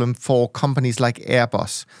problem for companies like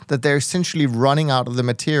Airbus, that they're essentially running out of the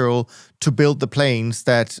material to build the planes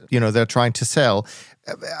that, they're trying to sell.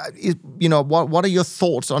 What are your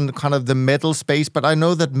thoughts on kind of the metal space? But I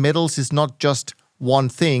know that metals is not just one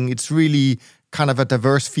thing. It's really kind of a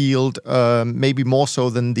diverse field, maybe more so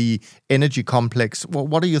than the energy complex.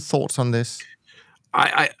 What are your thoughts on this?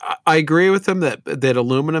 I agree with him that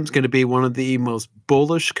aluminum is going to be one of the most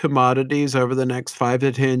bullish commodities over the next 5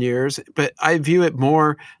 to 10 years. But I view it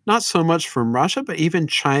more, not so much from Russia, but even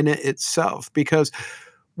China itself, because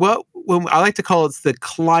when I like to call it the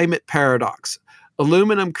climate paradox.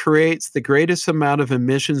 Aluminum creates the greatest amount of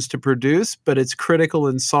emissions to produce, but it's critical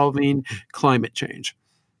in solving climate change.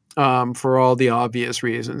 For all the obvious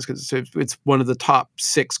reasons, because it's one of the top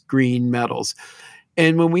 6 green metals.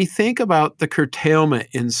 And when we think about the curtailment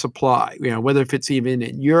in supply, whether if it's even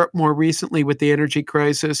in Europe more recently with the energy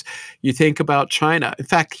crisis, you think about China. In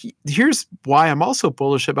fact, here's why I'm also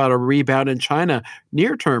bullish about a rebound in China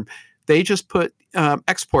near term. They just put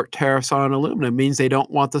export tariffs on aluminum. It means they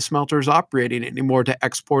don't want the smelters operating anymore to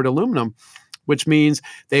export aluminum, which means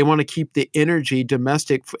they want to keep the energy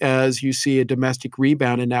domestic as you see a domestic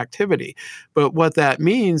rebound in activity. But what that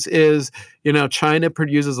means is, China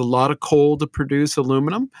produces a lot of coal to produce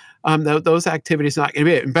aluminum. Those activities are not going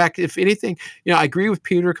to be it. In fact, if anything, I agree with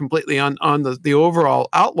Peter completely on the overall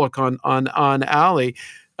outlook on Ali.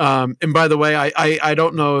 And by the way, I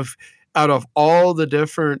don't know if out of all the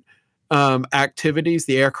different activities,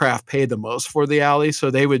 the aircraft pay the most for the Ali.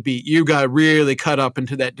 So you got to really cut up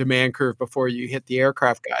into that demand curve before you hit the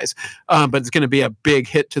aircraft guys. But it's going to be a big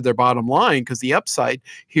hit to their bottom line because the upside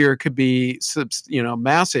here could be,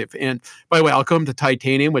 massive. And by the way, I'll come to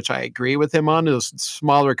titanium, which I agree with him on. Those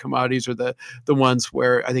smaller commodities are the ones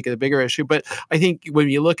where I think are the bigger issue. But I think when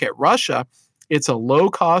you look at Russia, it's a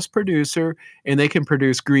low-cost producer, and they can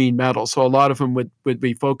produce green metal. So a lot of them would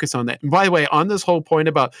be focused on that. And by the way, on this whole point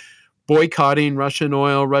about boycotting Russian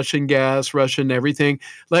oil, Russian gas, Russian everything,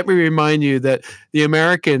 let me remind you that the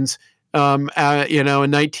Americans, in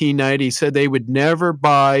 1990 said they would never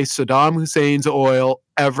buy Saddam Hussein's oil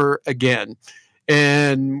ever again.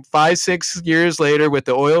 And 5-6 years later, with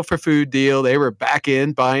the oil for food deal, they were back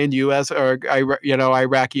in buying U.S. or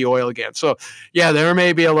Iraqi oil again. So, yeah, there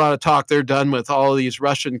may be a lot of talk. They're done with all of these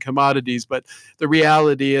Russian commodities, but the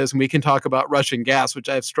reality is, and we can talk about Russian gas, which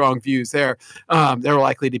I have strong views there. They're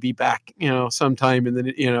likely to be back, sometime in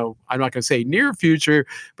the, I'm not going to say near future,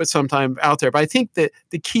 but sometime out there. But I think that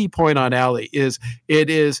the key point on Ali is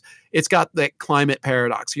it's got that climate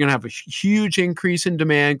paradox. You're going to have a huge increase in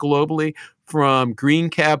demand globally from green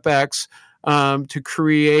capex to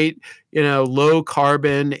create, low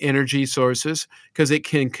carbon energy sources because it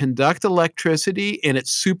can conduct electricity and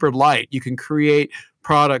it's super light. You can create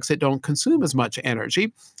products that don't consume as much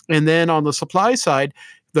energy. And then on the supply side,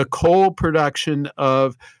 the coal production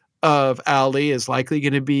of Ali is likely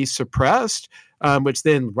going to be suppressed, which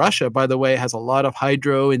then Russia, by the way, has a lot of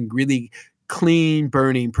hydro and really clean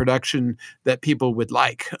burning production that people would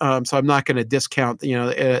like. So I'm not going to discount,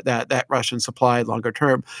 that Russian supply longer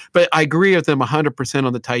term. But I agree with them 100%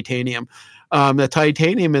 on the titanium. The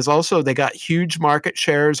titanium is also, they got huge market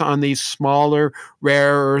shares on these smaller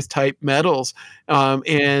rare earth type metals,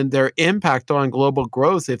 and their impact on global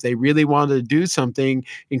growth, if they really wanted to do something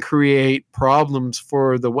and create problems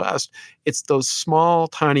for the West, it's those small,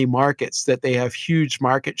 tiny markets that they have huge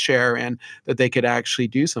market share in that they could actually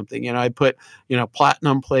do something. I put,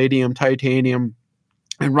 platinum, palladium, titanium.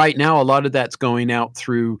 And right now, a lot of that's going out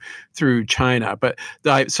through China. But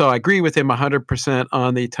so I agree with him 100%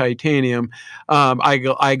 on the titanium. I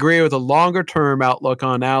agree with a longer term outlook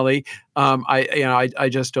on Ali. I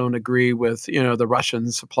just don't agree with the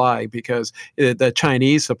Russian supply, because the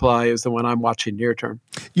Chinese supply is the one I'm watching near term.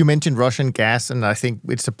 You mentioned Russian gas, and I think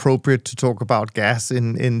it's appropriate to talk about gas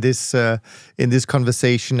in this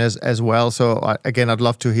conversation as well. So again, I'd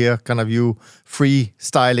love to hear kind of you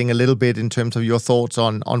freestyling a little bit in terms of your thoughts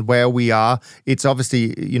on where we are. It's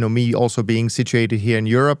obviously me also being situated here in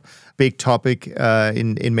Europe, big topic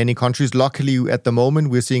in many countries. Luckily, at the moment,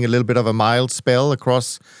 we're seeing a little bit of a mild spell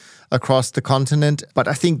across the continent. But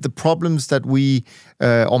I think the problems that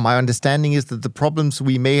or my understanding is that the problems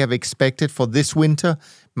we may have expected for this winter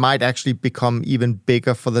might actually become even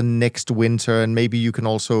bigger for the next winter. And maybe you can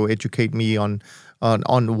also educate me on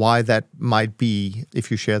why that might be, if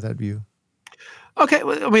you share that view. Okay,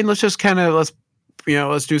 well, I mean, let's just kind of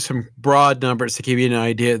let's do some broad numbers to give you an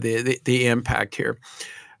idea of the impact here.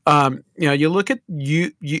 You look at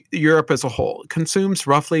Europe as a whole. It consumes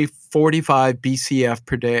roughly 45 BCF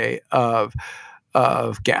per day of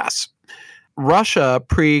gas. Russia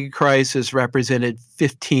pre-crisis represented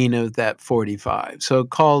 15 of that 45, so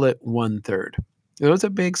call it 1/3. It was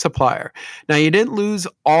a big supplier. Now, you didn't lose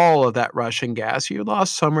all of that Russian gas. You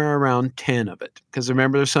lost somewhere around 10 of it, because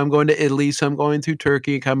remember, there's some going to Italy, some going through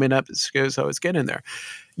Turkey, coming up, so it's getting there.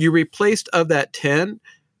 You replaced of that 10,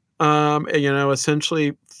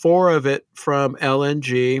 essentially 4 of it from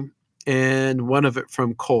LNG and 1 of it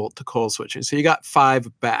from coal to coal switching. So you got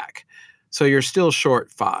 5 back. So you're still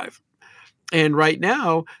short 5. And right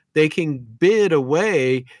now, they can bid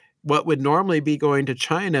away what would normally be going to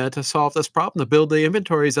China to solve this problem, to build the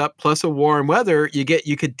inventories up, plus a warm weather, you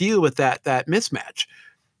could deal with that mismatch.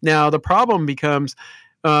 Now, the problem becomes,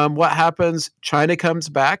 what happens? China comes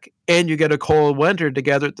back, and you get a cold winter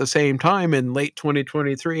together at the same time in late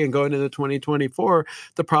 2023 and going into 2024.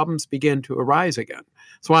 The problems begin to arise again.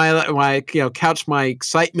 That's why I couch my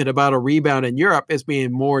excitement about a rebound in Europe as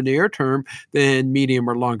being more near term than medium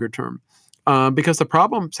or longer term, because the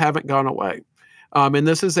problems haven't gone away, and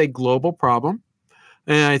this is a global problem.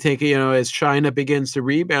 And I think, as China begins to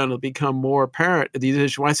rebound, it'll become more apparent.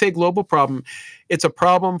 When I say global problem, it's a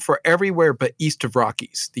problem for everywhere but east of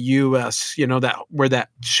Rockies, the U.S., where that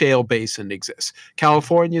shale basin exists.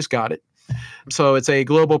 California's got it. So it's a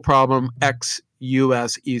global problem,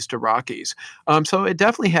 ex-U.S. east of Rockies. So it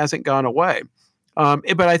definitely hasn't gone away.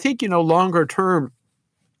 But I think, longer term,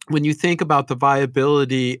 when you think about the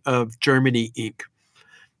viability of Germany Inc.,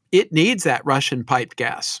 it needs that Russian piped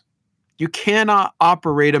gas. You cannot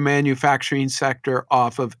operate a manufacturing sector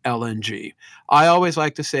off of LNG. I always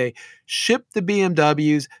like to say, ship the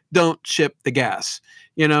BMWs, don't ship the gas.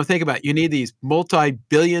 Think about it. You need these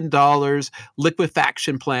multi-billion dollars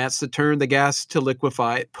liquefaction plants to turn the gas to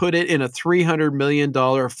liquefy it, put it in a $300 million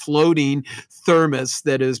floating thermos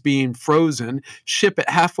that is being frozen, ship it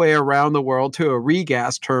halfway around the world to a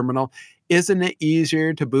regas terminal. Isn't it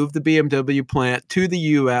easier to move the BMW plant to the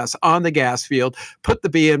U.S. on the gas field, put the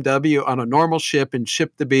BMW on a normal ship, and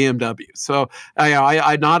ship the BMW? So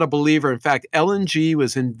I'm not a believer. In fact, LNG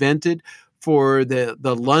was invented for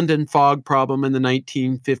the London fog problem in the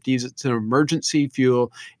 1950s. It's an emergency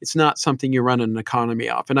fuel. It's not something you run an economy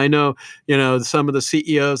off. And I know, some of the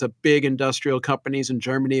CEOs of big industrial companies in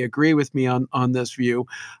Germany agree with me on this view,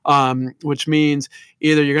 which means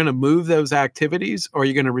either you're going to move those activities or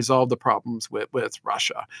you're going to resolve the problems with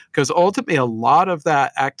Russia. Because ultimately, a lot of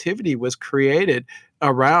that activity was created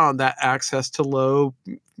around that access to low,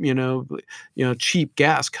 cheap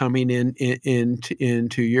gas coming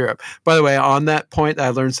into Europe. By the way, on that point, I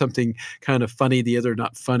learned something kind of funny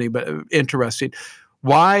not funny, but interesting.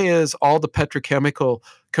 Why is all the petrochemical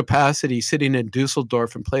capacity sitting in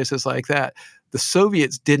Dusseldorf and places like that? The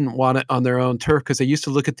Soviets didn't want it on their own turf, because they used to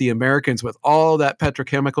look at the Americans with all that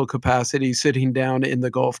petrochemical capacity sitting down in the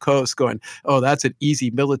Gulf Coast going, oh, that's an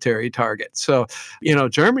easy military target. So,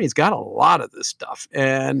 Germany's got a lot of this stuff,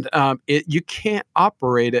 and you can't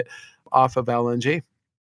operate it off of LNG.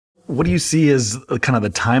 What do you see as kind of the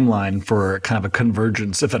timeline for kind of a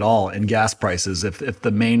convergence, if at all, in gas prices, if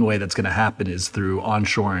the main way that's going to happen is through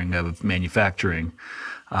onshoring of manufacturing?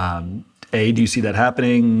 Do you see that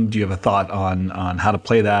happening? Do you have a thought on how to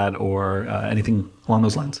play that, or anything along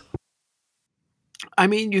those lines? I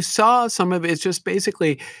mean, you saw some of it. It's just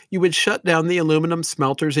basically you would shut down the aluminum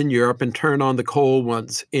smelters in Europe and turn on the coal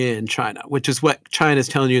ones in China, which is what China's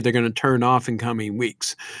telling you they're going to turn off in coming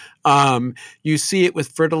weeks. You see it with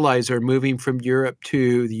fertilizer moving from Europe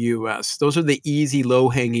to the U.S. Those are the easy,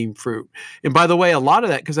 low-hanging fruit. And by the way, a lot of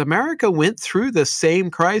that, because America went through the same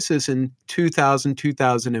crisis in 2000,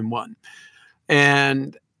 2001.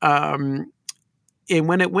 And when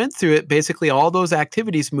it went through it, basically all those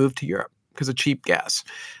activities moved to Europe because of cheap gas.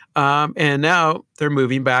 And now they're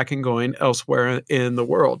moving back and going elsewhere in the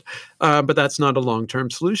world. But that's not a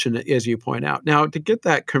long-term solution, as you point out. Now, to get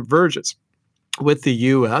that convergence with the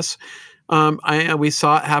U.S., we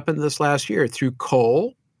saw it happen this last year through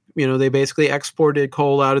coal. They basically exported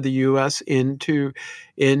coal out of the U.S. into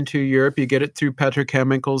Europe. You get it through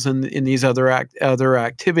petrochemicals and in these other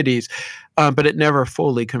activities, but it never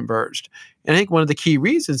fully converged. And I think one of the key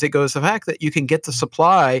reasons it goes to the fact that you can get the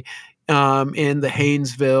supply in the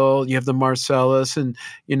Haynesville, you have the Marcellus, and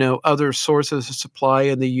other sources of supply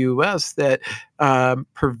in the U.S. that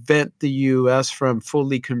prevent the U.S. from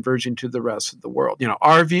fully converging to the rest of the world.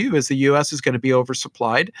 Our view is the U.S. is going to be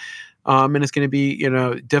oversupplied. And it's going to be,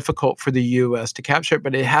 difficult for the U.S. to capture it,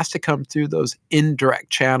 but it has to come through those indirect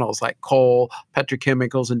channels like coal,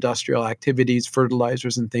 petrochemicals, industrial activities,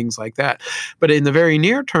 fertilizers, and things like that. But in the very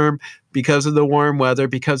near term, because of the warm weather,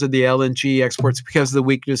 because of the LNG exports, because of the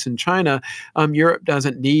weakness in China, Europe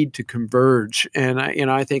doesn't need to converge. And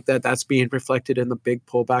I think that that's being reflected in the big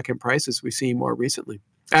pullback in prices we've seen more recently.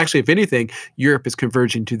 Actually, if anything, Europe is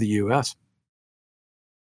converging to the U.S.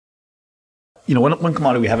 One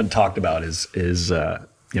commodity we haven't talked about is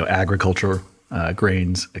agriculture,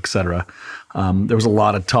 grains, et cetera. There was a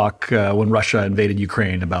lot of talk when Russia invaded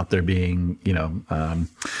Ukraine about there being,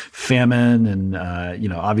 famine and,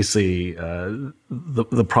 obviously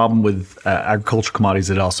the problem with agricultural commodities,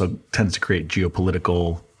 it also tends to create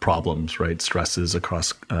geopolitical problems, right? Stresses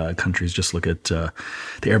across countries. Just look at the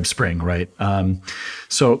Arab Spring, right?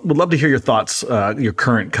 So would love to hear your thoughts, your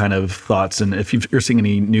current kind of thoughts, and if you're seeing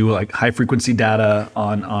any new like high frequency data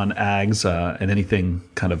on ags and anything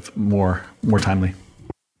kind of more timely.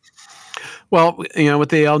 Well, with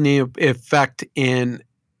the El Nino effect in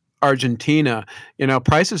Argentina,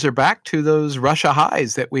 prices are back to those Russia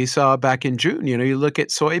highs that we saw back in June. You look at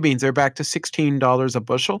soybeans, they're back to $16 a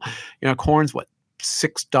bushel. Corn's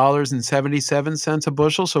 $6.77 a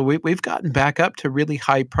bushel. So we've gotten back up to really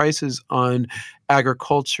high prices on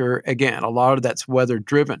agriculture again. A lot of that's weather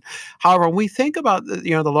driven. However, when we think about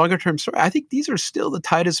the longer term story, I think these are still the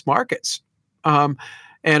tightest markets.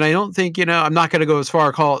 And I don't think, I'm not going to go as far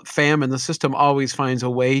as call it famine. The system always finds a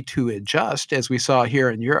way to adjust, as we saw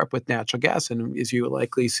here in Europe with natural gas, and as you will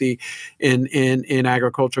likely see in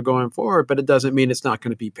agriculture going forward, but it doesn't mean it's not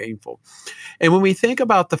going to be painful. And when we think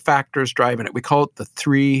about the factors driving it, we call it the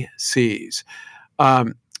 3 C's.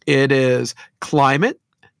 It is climate,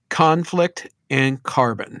 conflict, and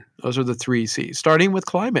carbon. Those are the 3 C's. Starting with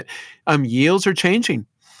climate, yields are changing.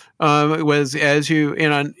 As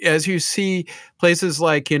you see places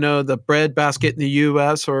like, the bread basket in the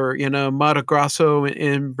U.S. or, Mato Grosso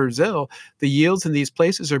in Brazil, the yields in these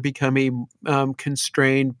places are becoming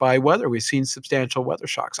constrained by weather. We've seen substantial weather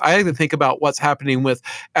shocks. I like to think about what's happening with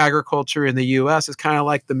agriculture in the U.S. It's kind of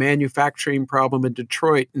like the manufacturing problem in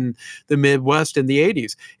Detroit and the Midwest in the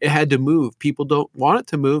 80s. It had to move. People don't want it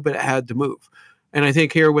to move, but it had to move. And I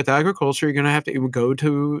think here with agriculture, you're going to have to go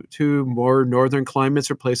to more northern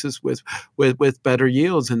climates or places with better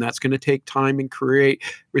yields, and that's going to take time and create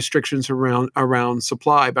restrictions around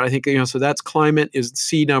supply. But I think so that's climate is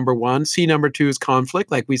C number 1. C number 2 is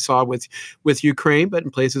conflict, like we saw with Ukraine, but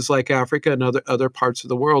in places like Africa and other parts of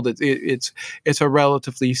the world, it's a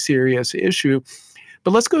relatively serious issue.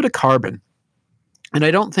 But let's go to carbon. And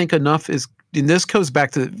I don't think enough is. And this goes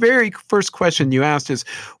back to the very first question you asked is,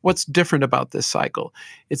 what's different about this cycle?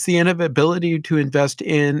 It's the inability to invest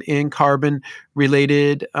in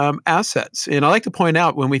carbon-related assets. And I like to point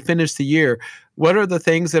out when we finish the year, what are the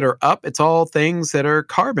things that are up? It's all things that are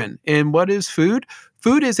carbon. And what is food?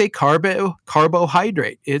 Food is a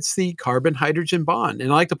carbohydrate. It's the carbon-hydrogen bond.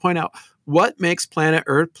 And I like to point out, what makes planet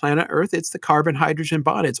Earth planet Earth? It's the carbon-hydrogen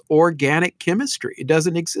bond. It's organic chemistry. It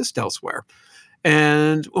doesn't exist elsewhere.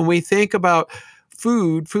 And when we think about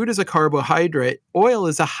food is a carbohydrate. Oil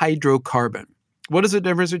is a hydrocarbon. What is the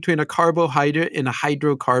difference between a carbohydrate and a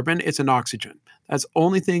hydrocarbon? It's an oxygen. That's the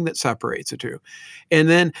only thing that separates the two. And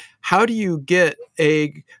then how do you get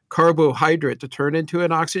a carbohydrate to turn into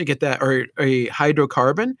an oxygen, get that, or a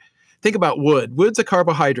hydrocarbon? Think about wood. Wood's a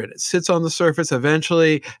carbohydrate. It sits on the surface.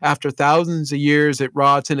 Eventually, after thousands of years, it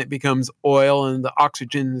rots and it becomes oil, and the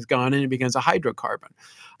oxygen is gone and it becomes a hydrocarbon.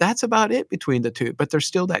 That's about it between the two, but there's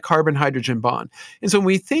still that carbon-hydrogen bond. And so when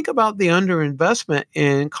we think about the underinvestment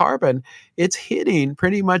in carbon, it's hitting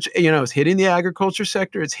pretty much, it's hitting the agriculture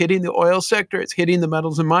sector, it's hitting the oil sector, it's hitting the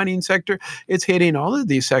metals and mining sector, it's hitting all of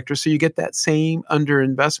these sectors. So you get that same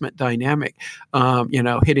underinvestment dynamic,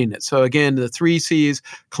 hitting it. So again, the 3 C's,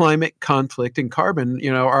 climate, conflict, and carbon,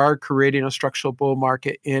 are creating a structural bull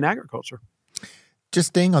market in agriculture. Just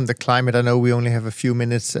staying on the climate, I know we only have a few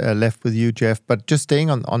minutes left with you, Jeff, but just staying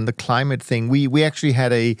on the climate thing, we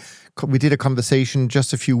actually we did a conversation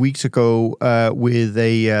just a few weeks ago with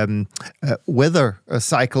a weather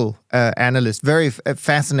cycle analyst, very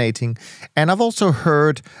fascinating. And I've also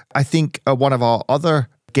heard, I think, one of our other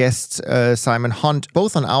guests, Simon Hunt,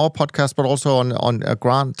 both on our podcast, but also on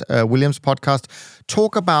Grant Williams' podcast,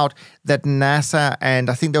 talk about that NASA and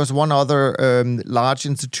I think there was one other large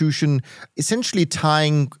institution essentially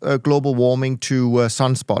tying global warming to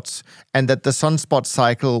sunspots, and that the sunspot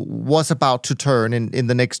cycle was about to turn in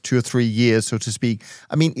the next 2 or 3 years, so to speak.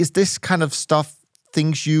 I mean, is this kind of stuff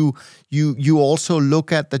things you also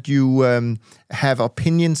look at, that you have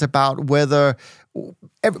opinions about, whether,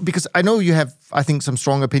 because I know you have, I think, some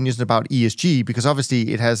strong opinions about ESG, because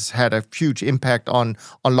obviously it has had a huge impact on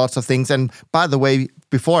lots of things. And by the way,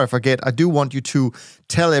 before I forget, I do want you to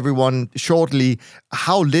tell everyone shortly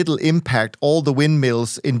how little impact all the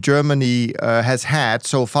windmills in Germany has had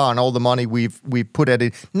so far, and all the money we've put at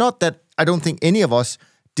it. Not that I don't think any of us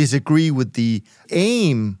disagree with the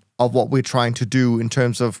aim of what we're trying to do in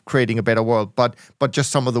terms of creating a better world, but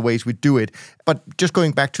just some of the ways we do it. But just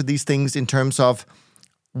going back to these things in terms of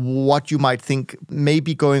what you might think may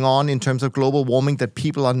be going on in terms of global warming that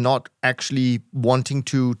people are not actually wanting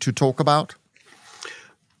to talk about?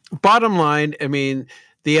 Bottom line, I mean,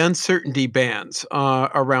 the uncertainty bands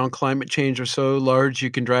around climate change are so large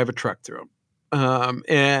you can drive a truck through them.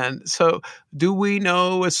 And so do we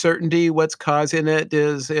know with certainty what's causing it?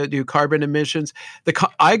 Do carbon emissions?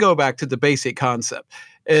 I go back to the basic concept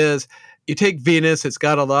is you take Venus, it's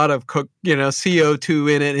got a lot of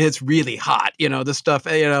CO2 in it, and it's really hot, the stuff,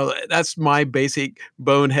 that's my basic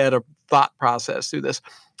bonehead of thought process through this.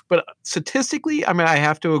 But statistically, I mean, I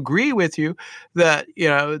have to agree with you that,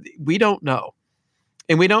 we don't know.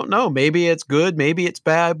 And we don't know. Maybe it's good, maybe it's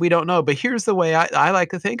bad, we don't know. But here's the way I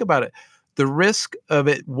like to think about it. The risk of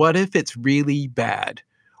it, what if it's really bad?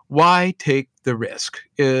 Why take the risk?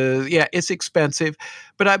 It's expensive.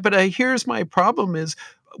 But here's my problem is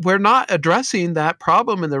we're not addressing that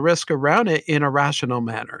problem and the risk around it in a rational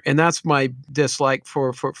manner. And that's my dislike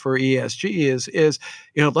for ESG is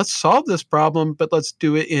let's solve this problem, but let's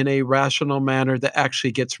do it in a rational manner that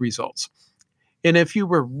actually gets results. And if you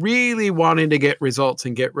were really wanting to get results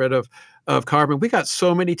and get rid of carbon, we got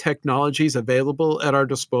so many technologies available at our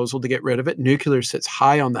disposal to get rid of it. Nuclear sits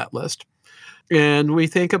high on that list. And we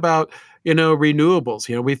think about,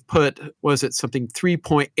 renewables. We've put, something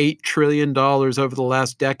 $3.8 trillion over the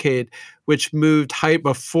last decade, which moved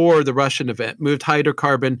before the Russian event, moved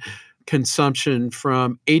hydrocarbon consumption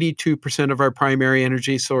from 82% of our primary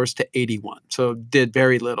energy source to 81%. So did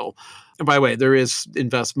very little. And by the way, there is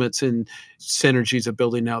investments in synergies of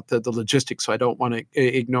building out the logistics, so I don't want to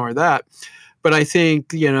ignore that. But I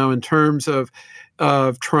think, in terms of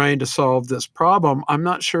trying to solve this problem, I'm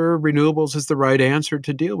not sure renewables is the right answer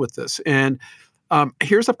to deal with this. And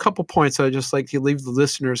here's a couple points I'd just like to leave the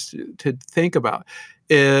listeners to think about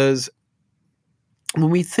is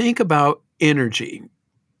when we think about energy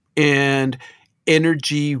and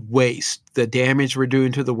energy waste, the damage we're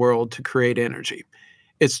doing to the world to create energy,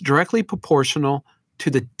 it's directly proportional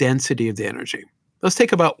to the density of the energy. Let's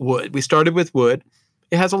take about wood. We started with wood.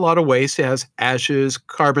 It has a lot of waste. It has ashes,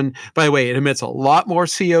 carbon. By the way, it emits a lot more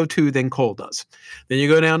CO2 than coal does. Then you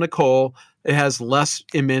go down to coal. It has less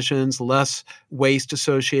emissions, less waste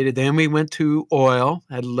associated. Then we went to oil,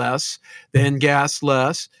 had less. Then gas,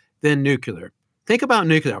 less. Then nuclear. Think about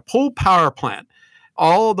nuclear. A coal power plant.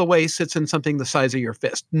 All of the waste sits in something the size of your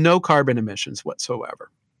fist. No carbon emissions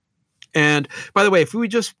whatsoever. And by the way, if we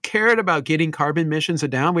just cared about getting carbon emissions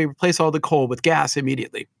down, we replace all the coal with gas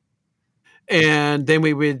immediately. And then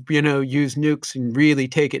we would, use nukes and really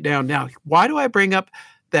take it down. Now, why do I bring up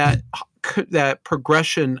that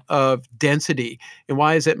progression of density, and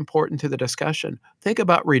why is it important to the discussion? Think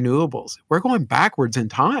about renewables. We're going backwards in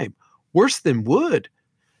time, worse than wood.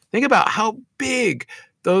 Think about how big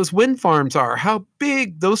those wind farms are, how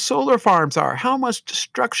big those solar farms are, how much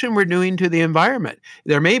destruction we're doing to the environment.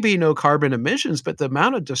 There may be no carbon emissions, but the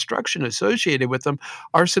amount of destruction associated with them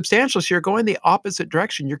are substantial. So you're going the opposite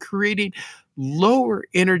direction. You're creating lower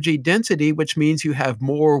energy density, which means you have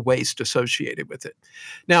more waste associated with it.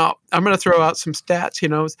 Now, I'm going to throw out some stats.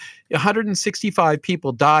 165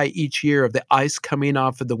 people die each year of the ice coming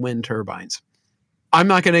off of the wind turbines. I'm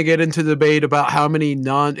not going to get into the debate about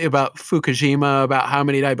about Fukushima, about how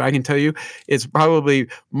many died, but I can tell you it's probably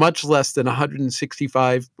much less than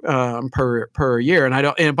 165 per year.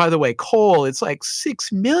 And by the way, coal, it's like 6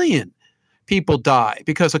 million people die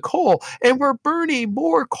because of coal. And we're burning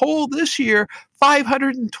more coal this year,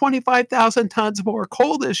 525,000 tons more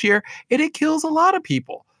coal this year, and it kills a lot of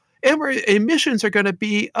people. And emissions are going to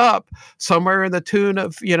be up somewhere in the tune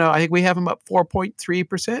of, I think we have them up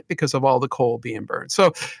 4.3% because of all the coal being burned.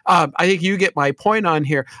 So I think you get my point on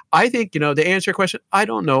here. I think, to answer your question, I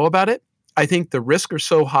don't know about it. I think the risks are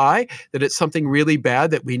so high that it's something really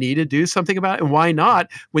bad that we need to do something about it. And why not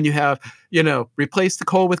when you have, replace the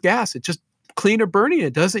coal with gas? It's just cleaner burning.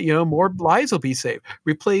 It doesn't, more lives will be saved.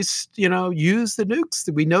 Replace, use the nukes.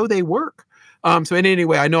 We know they work. So in any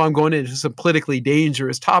way, I know I'm going into some politically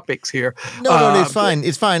dangerous topics here. No, it's fine.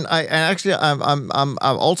 It's fine. I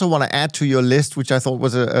also want to add to your list, which I thought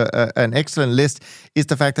was an excellent list, is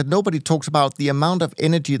the fact that nobody talks about the amount of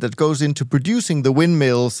energy that goes into producing the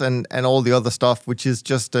windmills and all the other stuff, which is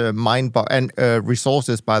just and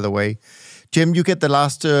resources, by the way. Jim, you get the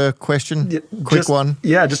last question. Quick one.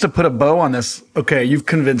 Yeah, just to put a bow on this. Okay, you've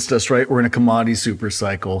convinced us, right? We're in a commodity super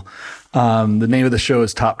cycle. The name of the show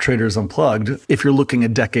is Top Traders Unplugged. If you're looking a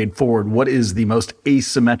decade forward, what is the most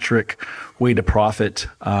asymmetric way to profit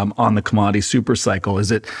on the commodity super cycle?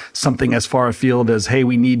 Is it something as far afield as, hey,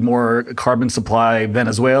 we need more carbon supply,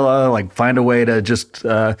 Venezuela, like find a way to just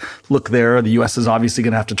look there? The U.S. is obviously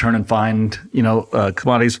going to have to turn and find,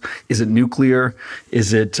 commodities. Is it nuclear?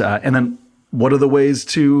 Is it, and then what are the ways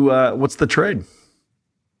to, what's the trade?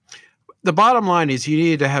 The bottom line is you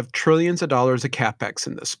need to have trillions of dollars of CapEx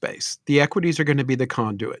in this space. The equities are going to be the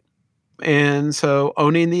conduit. And so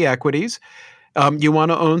owning the equities, you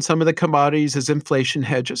want to own some of the commodities as inflation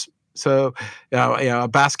hedges. So a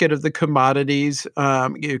basket of the commodities,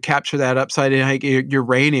 you capture that upside. And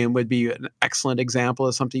uranium would be an excellent example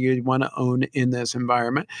of something you'd want to own in this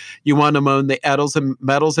environment. You want to own the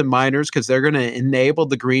metals and miners because they're going to enable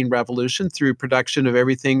the green revolution through production of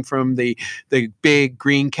everything from the big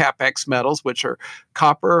green CapEx metals, which are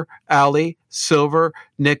copper, alloy, silver,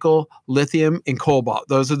 nickel, lithium, and cobalt.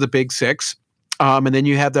 Those are the big six. And then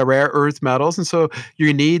you have the rare earth metals. And so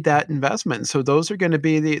you need that investment. So those are going to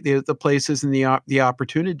be the places and the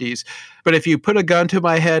opportunities. But if you put a gun to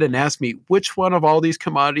my head and ask me, which one of all these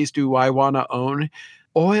commodities do I want to own?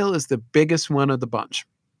 Oil is the biggest one of the bunch.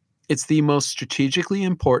 It's the most strategically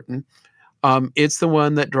important. It's the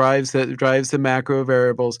one that drives the macro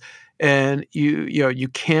variables. And you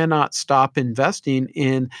cannot stop investing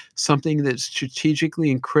in something that's strategically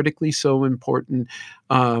and critically so important.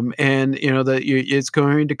 It's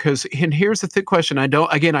going to, and here's the question. I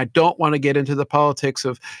don't want to get into the politics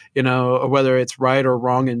of, whether it's right or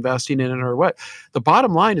wrong investing in it or what. The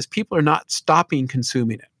bottom line is people are not stopping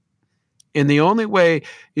consuming it. And the only way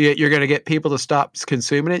you're going to get people to stop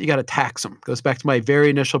consuming it, you got to tax them. Goes back to my very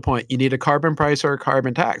initial point. You need a carbon price or a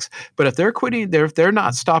carbon tax. But if they're quitting, if they're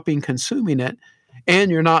not stopping consuming it,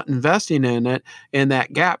 and you're not investing in it, and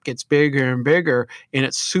that gap gets bigger and bigger, and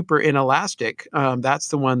it's super inelastic, that's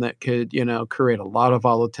the one that could, create a lot of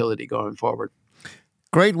volatility going forward.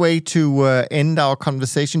 Great way to end our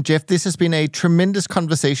conversation. Jeff, this has been a tremendous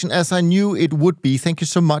conversation, as I knew it would be. Thank you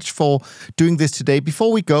so much for doing this today.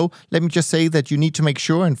 Before we go, let me just say that you need to make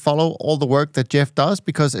sure and follow all the work that Jeff does,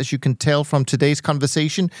 because as you can tell from today's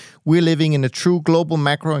conversation, we're living in a true global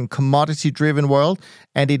macro and commodity-driven world,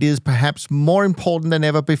 and it is perhaps more important than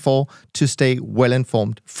ever before to stay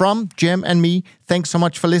well-informed. From Jem and me, thanks so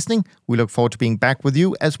much for listening. We look forward to being back with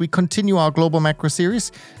you as we continue our Global Macro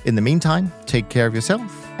series. In the meantime, take care of yourself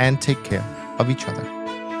and take care of each other.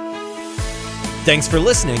 Thanks for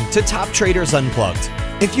listening to Top Traders Unplugged.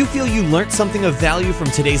 If you feel you learned something of value from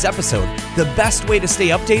today's episode, the best way to stay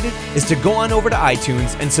updated is to go on over to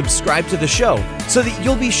iTunes and subscribe to the show so that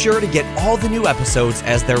you'll be sure to get all the new episodes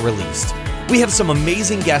as they're released. We have some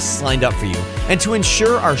amazing guests lined up for you, and to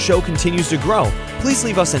ensure our show continues to grow, please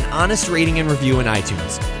leave us an honest rating and review in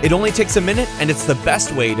iTunes. It only takes a minute, and it's the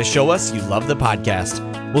best way to show us you love the podcast.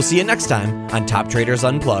 We'll see you next time on Top Traders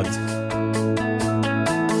Unplugged.